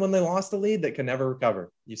happened when they lost the lead? They could never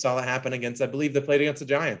recover. You saw that happen against, I believe they played against the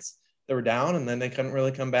Giants. They were down and then they couldn't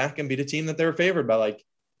really come back and beat a team that they were favored by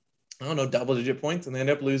double-digit points, and they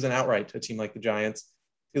ended up losing outright to a team like the Giants.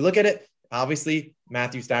 You look at it, obviously,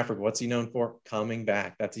 Matthew Stafford, what's he known for? Coming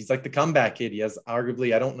back. He's like the comeback kid. He has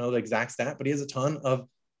arguably, I don't know the exact stat, but he has a ton of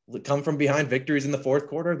come from behind victories in the fourth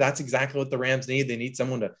quarter. That's exactly what the Rams need. They need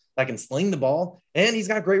someone that can sling the ball, and he's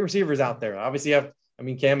got great receivers out there. Obviously,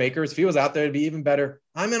 Cam Akers, if he was out there, it'd be even better.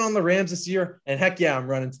 I'm in on the Rams this year, and heck yeah, I'm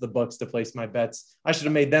running to the books to place my bets. I should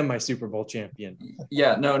have made them my Super Bowl champion.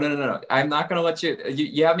 Yeah, no. I'm not going to let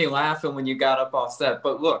you have me laughing when you got up off set.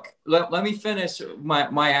 But look, let me finish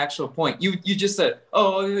my actual point. You just said,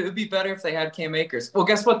 oh, it would be better if they had Cam Akers. Well,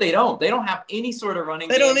 guess what? They don't. They don't have any sort of running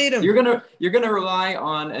game. They don't need him. You're gonna rely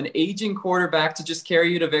on an aging quarterback to just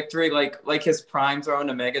carry you to victory, like his prime throwing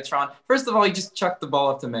to Megatron. First of all, he just chucked the ball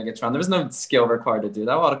up to Megatron. There was no skill required to do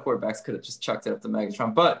that. A lot of quarterbacks could have just chucked it up to Megatron.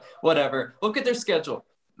 But whatever. Look at their schedule.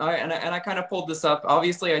 And I kind of pulled this up.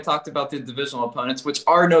 Obviously, I talked about the divisional opponents, which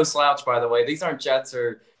are no slouch, by the way. These aren't Jets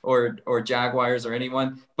or Jaguars or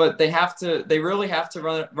anyone, but they really have to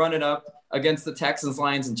run it up against the Texans,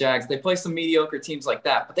 Lions, and Jags. They play some mediocre teams like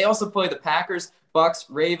that, but they also play the Packers, Bucks,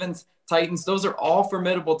 Ravens, Titans. Those are all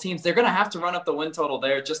formidable teams. They're going to have to run up the win total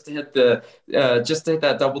there just to hit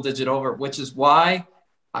that double digit over, which is why.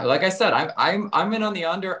 Like I said, I'm in on the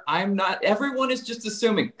under. I'm not. Everyone is just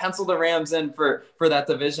assuming pencil the Rams in for that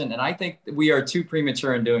division, and I think we are too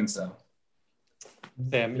premature in doing so.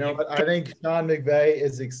 Sam, I think Sean McVay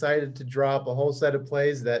is excited to drop a whole set of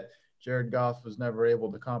plays that Jared Goff was never able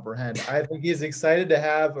to comprehend. I think he's excited to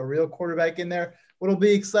have a real quarterback in there. What'll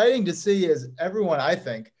be exciting to see is everyone, I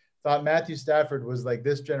think, thought Matthew Stafford was like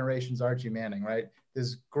this generation's Archie Manning, right?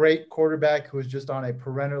 This great quarterback who was just on a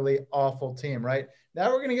perennially awful team, right? Now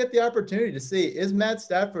we're going to get the opportunity to see, is Matt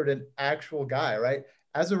Stafford an actual guy, right?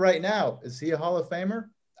 As of right now, is he a Hall of Famer?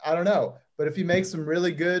 I don't know. But if he makes some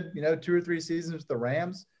really good, 2 or 3 seasons with the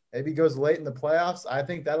Rams, maybe goes late in the playoffs, I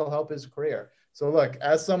think that'll help his career. So look,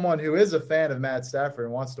 as someone who is a fan of Matt Stafford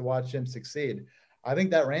and wants to watch him succeed, I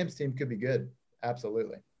think that Rams team could be good.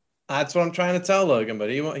 Absolutely. That's what I'm trying to tell Logan, but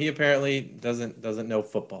he apparently doesn't know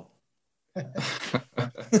football.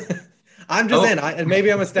 I'm just and maybe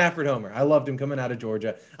I'm a Stafford homer. I loved him coming out of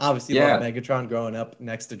Georgia. Obviously, loved Megatron growing up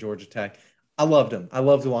next to Georgia Tech. I loved him. I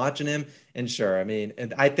loved watching him. And sure,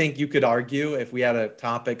 and I think you could argue if we had a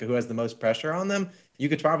topic who has the most pressure on them, you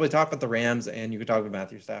could probably talk about the Rams and you could talk about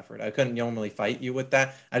Matthew Stafford. I couldn't normally fight you with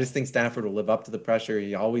that. I just think Stafford will live up to the pressure.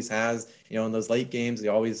 He always has, in those late games, he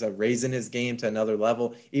always raising his game to another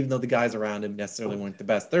level, even though the guys around him necessarily weren't the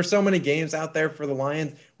best. There's so many games out there for the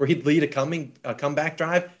Lions where he'd lead a comeback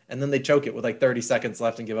drive and then they choke it with like 30 seconds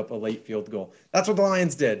left and give up a late field goal. That's what the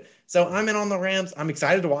Lions did. So I'm in on the Rams. I'm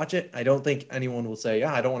excited to watch it. I don't think anyone will say,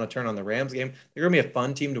 I don't want to turn on the Rams game. They're going to be a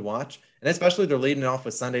fun team to watch. And especially they're leading off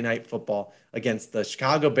with Sunday Night Football against the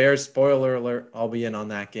Chicago Bears. Spoiler alert, I'll be in on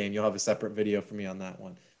that game. You'll have a separate video for me on that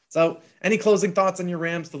one. So any closing thoughts on your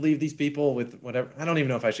Rams to leave these people with whatever? I don't even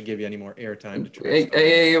know if I should give you any more airtime to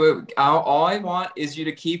try. All I want is you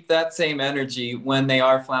to keep that same energy when they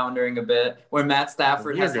are floundering a bit, when Matt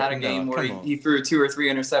Stafford has had a game where he threw 2 or 3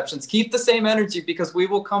 interceptions. Keep the same energy because we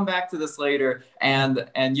will come back to this later and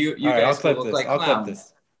you guys will look like clowns. I'll clip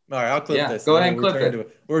this. All right, I'll clip this. Go ahead and clip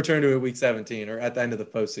it. We'll return to it week 17 or at the end of the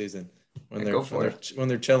postseason when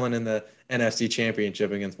they're chilling in the NFC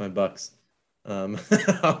Championship against my Bucks. All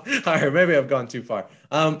right, maybe I've gone too far.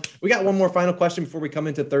 We got one more final question before we come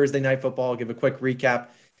into Thursday Night Football. I'll give a quick recap.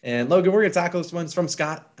 And Logan, we're going to tackle this one. It's from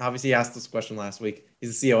Scott. Obviously, he asked this question last week.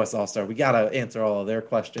 He's a COS All-Star. We got to answer all of their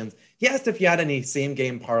questions. He asked if you had any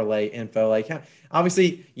same-game parlay info. Like,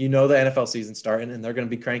 obviously, the NFL season's starting, and they're going to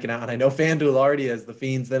be cranking out. And I know FanDuel already is the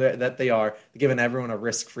fiends that they are, giving everyone a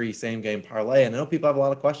risk-free same-game parlay. And I know people have a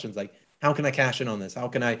lot of questions like, how can I cash in on this? How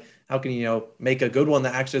can make a good one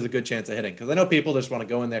that actually has a good chance of hitting? Because I know people just want to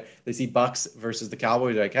go in there. They see Bucks versus the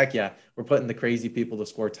Cowboys. They're like, heck yeah, we're putting the crazy people to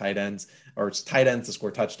score tight ends or tight ends to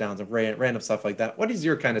score touchdowns and random stuff like that. What is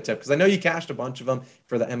your kind of tip? Because I know you cashed a bunch of them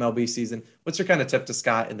for the MLB season. What's your kind of tip to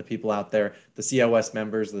Scott and the people out there, the COS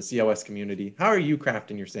members, the COS community? How are you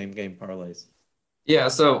crafting your same game parlays? Yeah,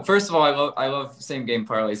 so first of all, I love same game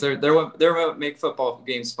parlays. They're what make football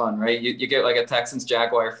games fun, right? You get like a Texans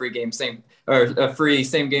Jaguar free game a free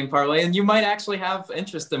same game parlay, and you might actually have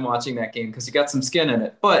interest in watching that game because you got some skin in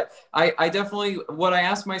it. But I definitely, what I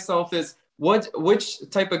ask myself is, which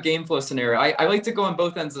type of game flow scenario? I like to go on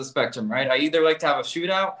both ends of the spectrum, right? I either like to have a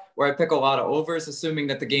shootout where I pick a lot of overs, assuming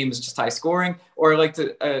that the game is just high scoring, or I like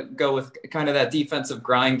to go with kind of that defensive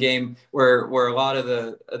grind game where a lot of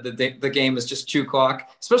the game is just chew clock.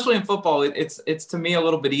 Especially in football, it's to me a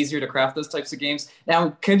little bit easier to craft those types of games. Now,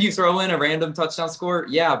 can you throw in a random touchdown score?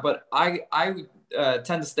 Yeah, but I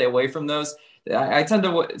tend to stay away from those. I tend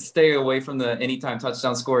to stay away from the anytime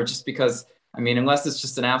touchdown score just because. I mean, unless it's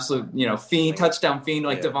just an absolute, touchdown fiend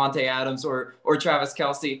like Devontae Adams or Travis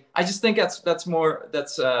Kelce, I just think that's more of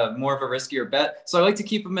a riskier bet. So I like to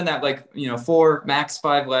keep them in that 4 max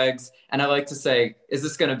 5 legs, and I like to say, is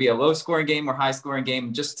this going to be a low scoring game or high scoring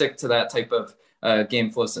game? Just stick to that type of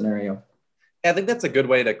game flow scenario. Yeah, I think that's a good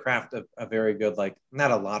way to craft a very good,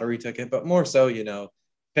 not a lottery ticket, but more so,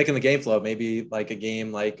 picking the game flow. Maybe like a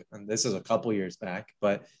game and this is a couple years back,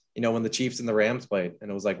 but when the Chiefs and the Rams played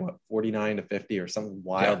and it was 49-50 or something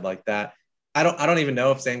wild like that. I don't even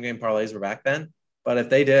know if same game parlays were back then, but if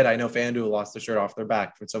they did, I know FanDuel lost the shirt off their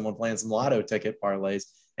back from someone playing some lotto ticket parlays.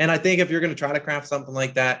 And I think if you're going to try to craft something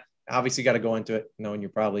like that, obviously you got to go into it knowing you're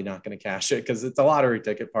probably not going to cash it because it's a lottery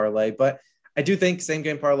ticket parlay. But I do think same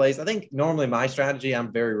game parlays, I think normally my strategy,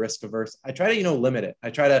 I'm very risk averse. I try to, limit it. I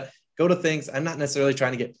try to go to things. I'm not necessarily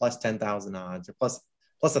trying to get plus 10,000 odds or plus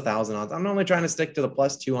 1,000 odds. I'm normally trying to stick to the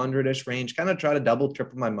plus 200-ish range, kind of try to double,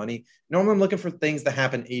 triple my money. Normally I'm looking for things that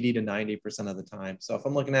happen 80 to 90% of the time. So if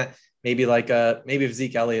I'm looking at maybe maybe if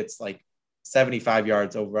Zeke Elliott's 75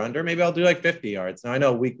 yards over under, maybe I'll do 50 yards. Now I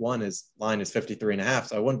know week one line is 53.5,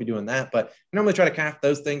 so I wouldn't be doing that, but I normally try to craft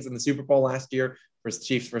those things. In the Super Bowl last year versus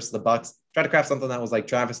Chiefs versus the Bucks, try to craft something that was like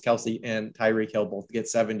Travis Kelce and Tyreek Hill both get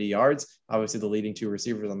 70 yards, obviously the leading 2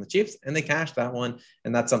 receivers on the Chiefs, and they cashed that one.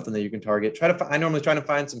 And that's something that you can target. I normally try to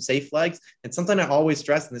find some safe legs. And something I always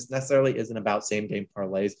stress, and this necessarily isn't about same game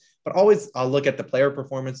parlays, but always I'll look at the player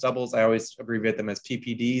performance doubles. I always abbreviate them as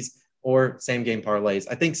PPDs or same game parlays.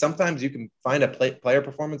 I think sometimes you can find a player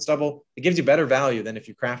performance double. It gives you better value than if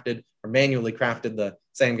you crafted or manually crafted the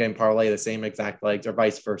same game parlay, the same exact legs, or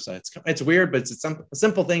vice versa. It's weird, but it's a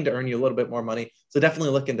simple thing to earn you a little bit more money. So definitely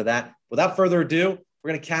look into that. Without further ado, we're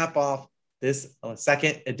going to cap off this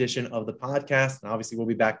second edition of the podcast. And obviously we'll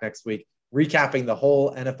be back next week recapping the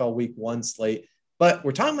whole NFL week 1 slate. But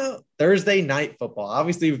we're talking about Thursday night football.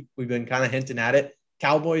 Obviously we've been kind of hinting at it.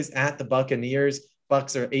 Cowboys at the Buccaneers.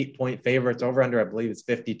 Bucks are 8-point favorites. Over under, I believe it's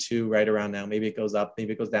 52 right around now. Maybe it goes up,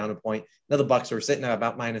 maybe it goes down a point. Now the Bucks were sitting at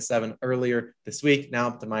about -7 earlier this week, now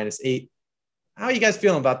up to -8. How are you guys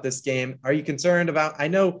feeling about this game? Are you concerned about? I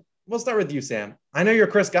know we'll start with you, Sam. I know you're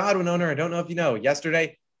a Chris Godwin owner. I don't know if you know.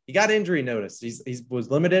 Yesterday he got injury notice. He was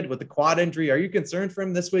limited with the quad injury. Are you concerned for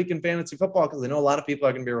him this week in fantasy football? Because I know a lot of people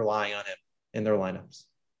are going to be relying on him in their lineups.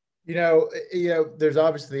 There's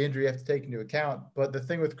obviously the injury you have to take into account, but the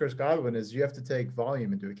thing with Chris Godwin is you have to take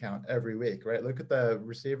volume into account every week, right? Look at the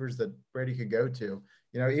receivers that Brady could go to.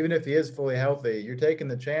 Even if he is fully healthy, you're taking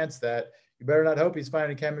the chance that you better not hope he's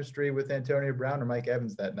finding chemistry with Antonio Brown or Mike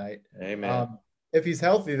Evans that night. Amen. If he's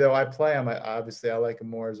healthy, though, I play him. Obviously, I like him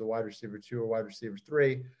more as a wide receiver 2 or wide receiver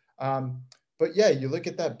 3. But yeah, you look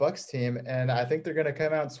at that Bucks team, and I think they're going to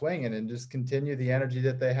come out swinging and just continue the energy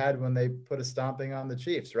that they had when they put a stomping on the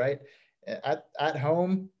Chiefs, right? At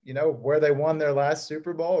home, where they won their last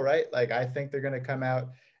Super Bowl, right? I think they're going to come out.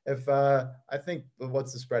 I think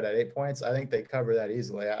what's the spread at 8 points? I think they cover that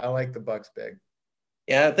easily. I like the Bucks big.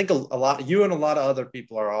 Yeah, I think a lot. You and a lot of other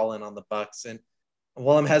people are all in on the Bucks, and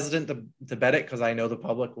well, I'm hesitant to bet it because I know the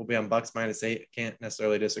public will be on Bucks -8. I can't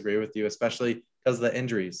necessarily disagree with you, especially because of the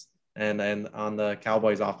injuries. And on the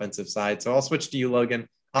Cowboys offensive side. So I'll switch to you, Logan.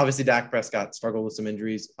 Obviously, Dak Prescott struggled with some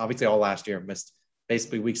injuries. Obviously, all last year, missed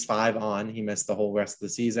basically weeks 5 on. He missed the whole rest of the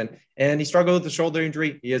season. And he struggled with the shoulder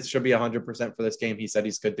injury. He should be 100% for this game. He said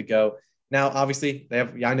he's good to go. Now, obviously,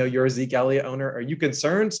 I know you're a Zeke Elliott owner. Are you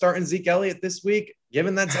concerned starting Zeke Elliott this week,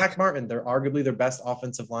 given that Zach Martin, they're arguably their best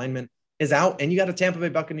offensive lineman, is out, and you got a Tampa Bay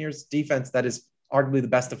Buccaneers defense that is arguably the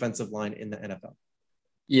best defensive line in the NFL?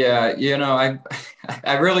 Yeah,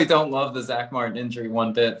 I really don't love the Zach Martin injury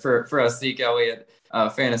one bit for us Zeke Elliott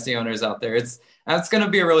fantasy owners out there. That's going to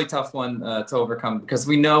be a really tough one to overcome because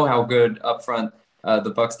we know how good up front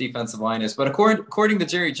the Bucs defensive line is. But according to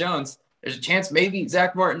Jerry Jones, there's a chance maybe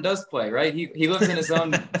Zach Martin does play, right? He lives in his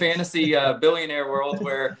own fantasy billionaire world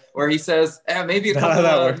where he says maybe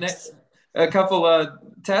a couple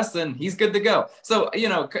tests and he's good to go. So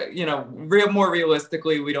more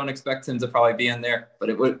realistically, we don't expect him to probably be in there,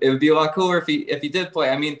 but it would be a lot cooler if he did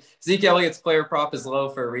play. I mean, Zeke Elliott's player prop is low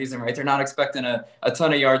for a reason, right? They're not expecting a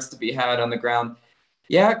ton of yards to be had on the ground.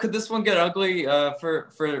 Yeah, could this one get ugly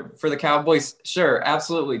for the Cowboys? Sure,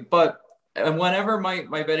 absolutely. But whenever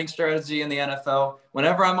my betting strategy in the NFL,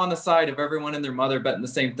 whenever I'm on the side of everyone and their mother betting the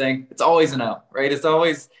same thing, it's always an L, right? It's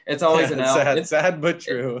always an L. It's sad but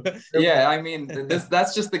true. Yeah, I mean,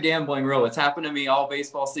 that's just the gambling rule. It's happened to me all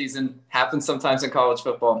baseball season, happens sometimes in college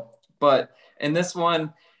football. But in this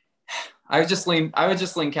one, I would just lean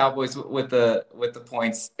Cowboys with the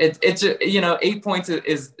points. It's 8 points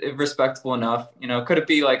is respectable enough. Could it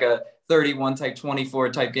be like a 31 type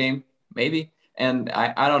 24 type game? Maybe. And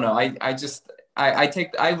I don't know.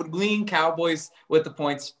 I would lean Cowboys with the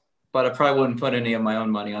points, but I probably wouldn't put any of my own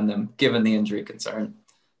money on them given the injury concern.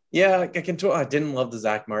 Yeah, I didn't love the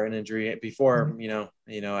Zach Martin injury before.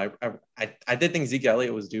 I did think Zeke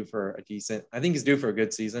Elliott was due for I think he's due for a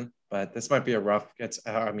good season, but this might be a rough. It's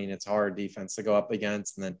hard defense to go up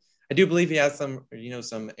against, and then I do believe he has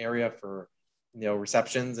some area for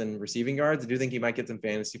receptions and receiving yards. I do think he might get some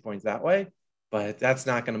fantasy points that way, but that's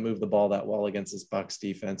not going to move the ball that well against this Bucs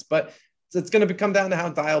defense. But it's going to come down to how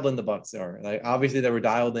dialed in the Bucs are. Like, obviously, they were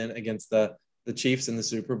dialed in against the Chiefs in the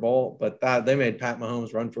Super Bowl, but they made Pat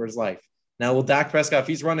Mahomes run for his life. Now, will Dak Prescott, if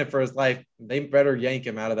he's running for his life, they better yank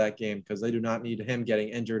him out of that game because they do not need him getting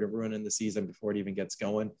injured or ruining the season before it even gets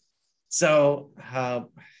going. So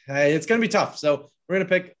it's going to be tough. So we're going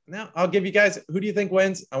to pick now. I'll give you guys, who do you think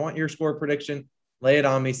wins? I want your score prediction. Lay it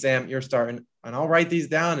on me, Sam. You're starting, and I'll write these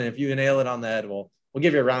down. And if you nail it on the head, we'll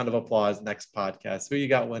give you a round of applause next podcast. Who you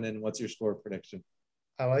got winning? What's your score prediction?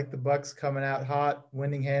 I like the Bucs coming out hot,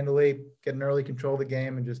 winning handily, getting early control of the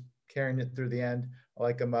game, and just carrying it through the end. I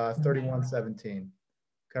like them 31-17,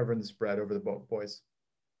 covering the spread over the boys.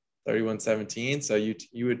 31-17. So you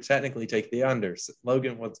would technically take the unders.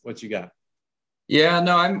 Logan, what you got? Yeah,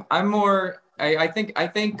 no, I'm more. I think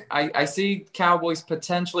I see Cowboys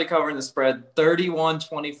potentially covering the spread.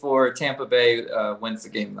 31-24. Tampa Bay wins the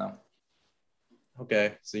game though.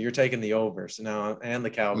 Okay, so you're taking the over. So now, and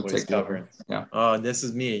the Cowboys covering. Yeah. Oh, and this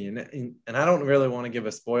is me, and I don't really want to give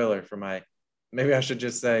a spoiler for my. Maybe I should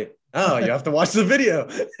just say, oh, you have to watch the video.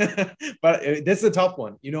 But this is a tough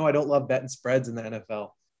one. I don't love betting spreads in the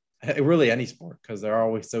NFL. Really, any sport, because they're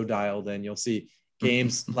always so dialed in. You'll see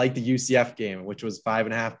games like the UCF game, which was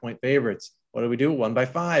 5.5-point favorites. What do we do? 1 by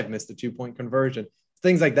 5, missed the 2-point conversion.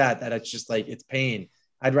 Things like that it's just like, it's pain.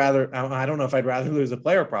 I don't know if I'd rather lose a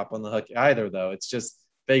player prop on the hook either, though. It's just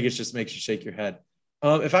Vegas just makes you shake your head.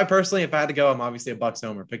 If I had to go, I'm obviously a Bucs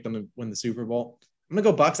homer. Pick them to win the Super Bowl. I'm going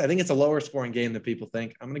to go Bucs. I think it's a lower scoring game than people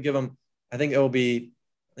think. I'm going to give them, I think it'll be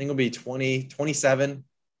 27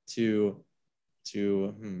 to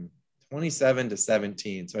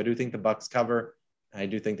 17. So I do think the Bucs cover. I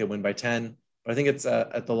do think they win by 10, but I think it's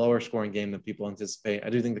at the lower scoring game than people anticipate. I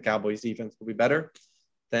do think the Cowboys defense will be better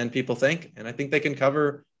than people think, and I think they can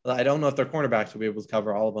cover. I don't know if their cornerbacks will be able to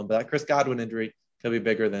cover all of them, but that Chris Godwin injury could be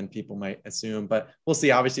bigger than people might assume, but we'll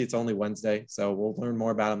see. Obviously, it's only Wednesday, so we'll learn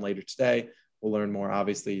more about him later today. We'll learn more,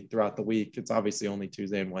 obviously, throughout the week. It's obviously only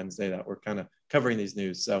Tuesday and Wednesday that we're kind of covering these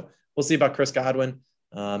news. So we'll see about Chris Godwin.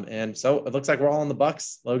 And so it looks like we're all on the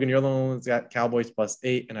Bucs. Logan, you're the one who's got Cowboys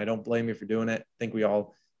 +8, and I don't blame you for doing it. I think we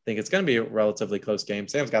all think it's going to be a relatively close game.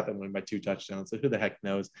 Sam's got them winning by 2 touchdowns, so who the heck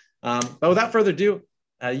knows? But without further ado,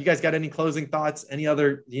 you guys got any closing thoughts? Any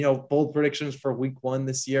other, bold predictions for week 1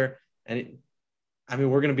 this year? And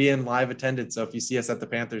we're going to be in live attendance. So if you see us at the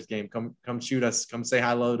Panthers game, come shoot us, come say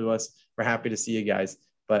hello to us. We're happy to see you guys.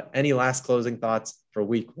 But any last closing thoughts for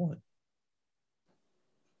week 1?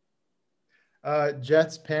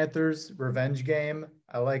 Jets, Panthers, revenge game.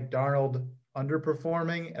 I like Darnold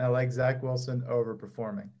underperforming, and I like Zach Wilson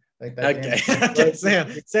overperforming. Like that. Okay.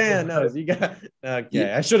 Sam knows you got.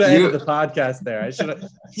 Okay, I should have ended the podcast there.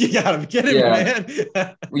 You got to be kidding me, man.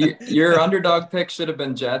 Your underdog pick should have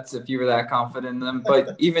been Jets if you were that confident in them.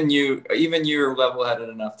 But even you're level-headed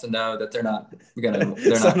enough to know that they're not gonna.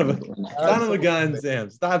 Son of a gun,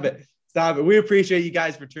 Sam. Stop it. Stop it. We appreciate you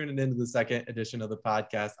guys for tuning into the second edition of the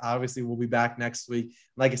podcast. Obviously, we'll be back next week.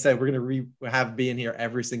 Like I said, we're going to have being here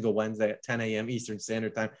every single Wednesday at 10 a.m. Eastern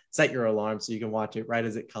Standard Time. Set your alarm so you can watch it right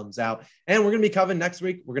as it comes out. And we're going to be covering next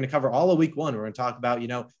week. We're going to cover all of week one. We're going to talk about,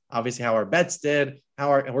 obviously how our bets did, and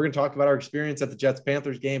we're going to talk about our experience at the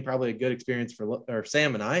Jets-Panthers game. Probably a good experience for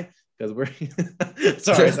Sam and I, because we're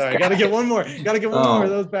sorry. Got to get one more. Got to get one more of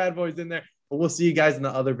those bad boys in there. But we'll see you guys in the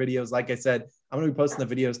other videos. Like I said, I'm going to be posting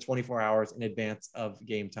the videos 24 hours in advance of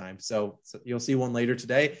game time. So you'll see one later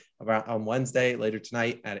today, about on Wednesday, later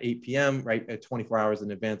tonight at 8 p.m., right at 24 hours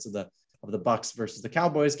in advance of the Bucks versus the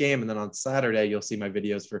Cowboys game. And then on Saturday, you'll see my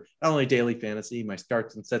videos for not only daily fantasy, my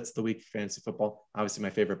starts and sets of the week for fantasy football, obviously my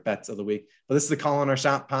favorite bets of the week. But this is the Calling Our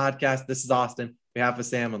Shot podcast. This is Austin, on behalf of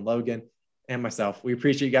Sam and Logan and myself. We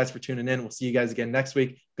appreciate you guys for tuning in. We'll see you guys again next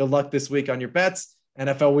week. Good luck this week on your bets.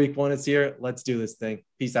 NFL week one is here. Let's do this thing.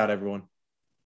 Peace out, everyone.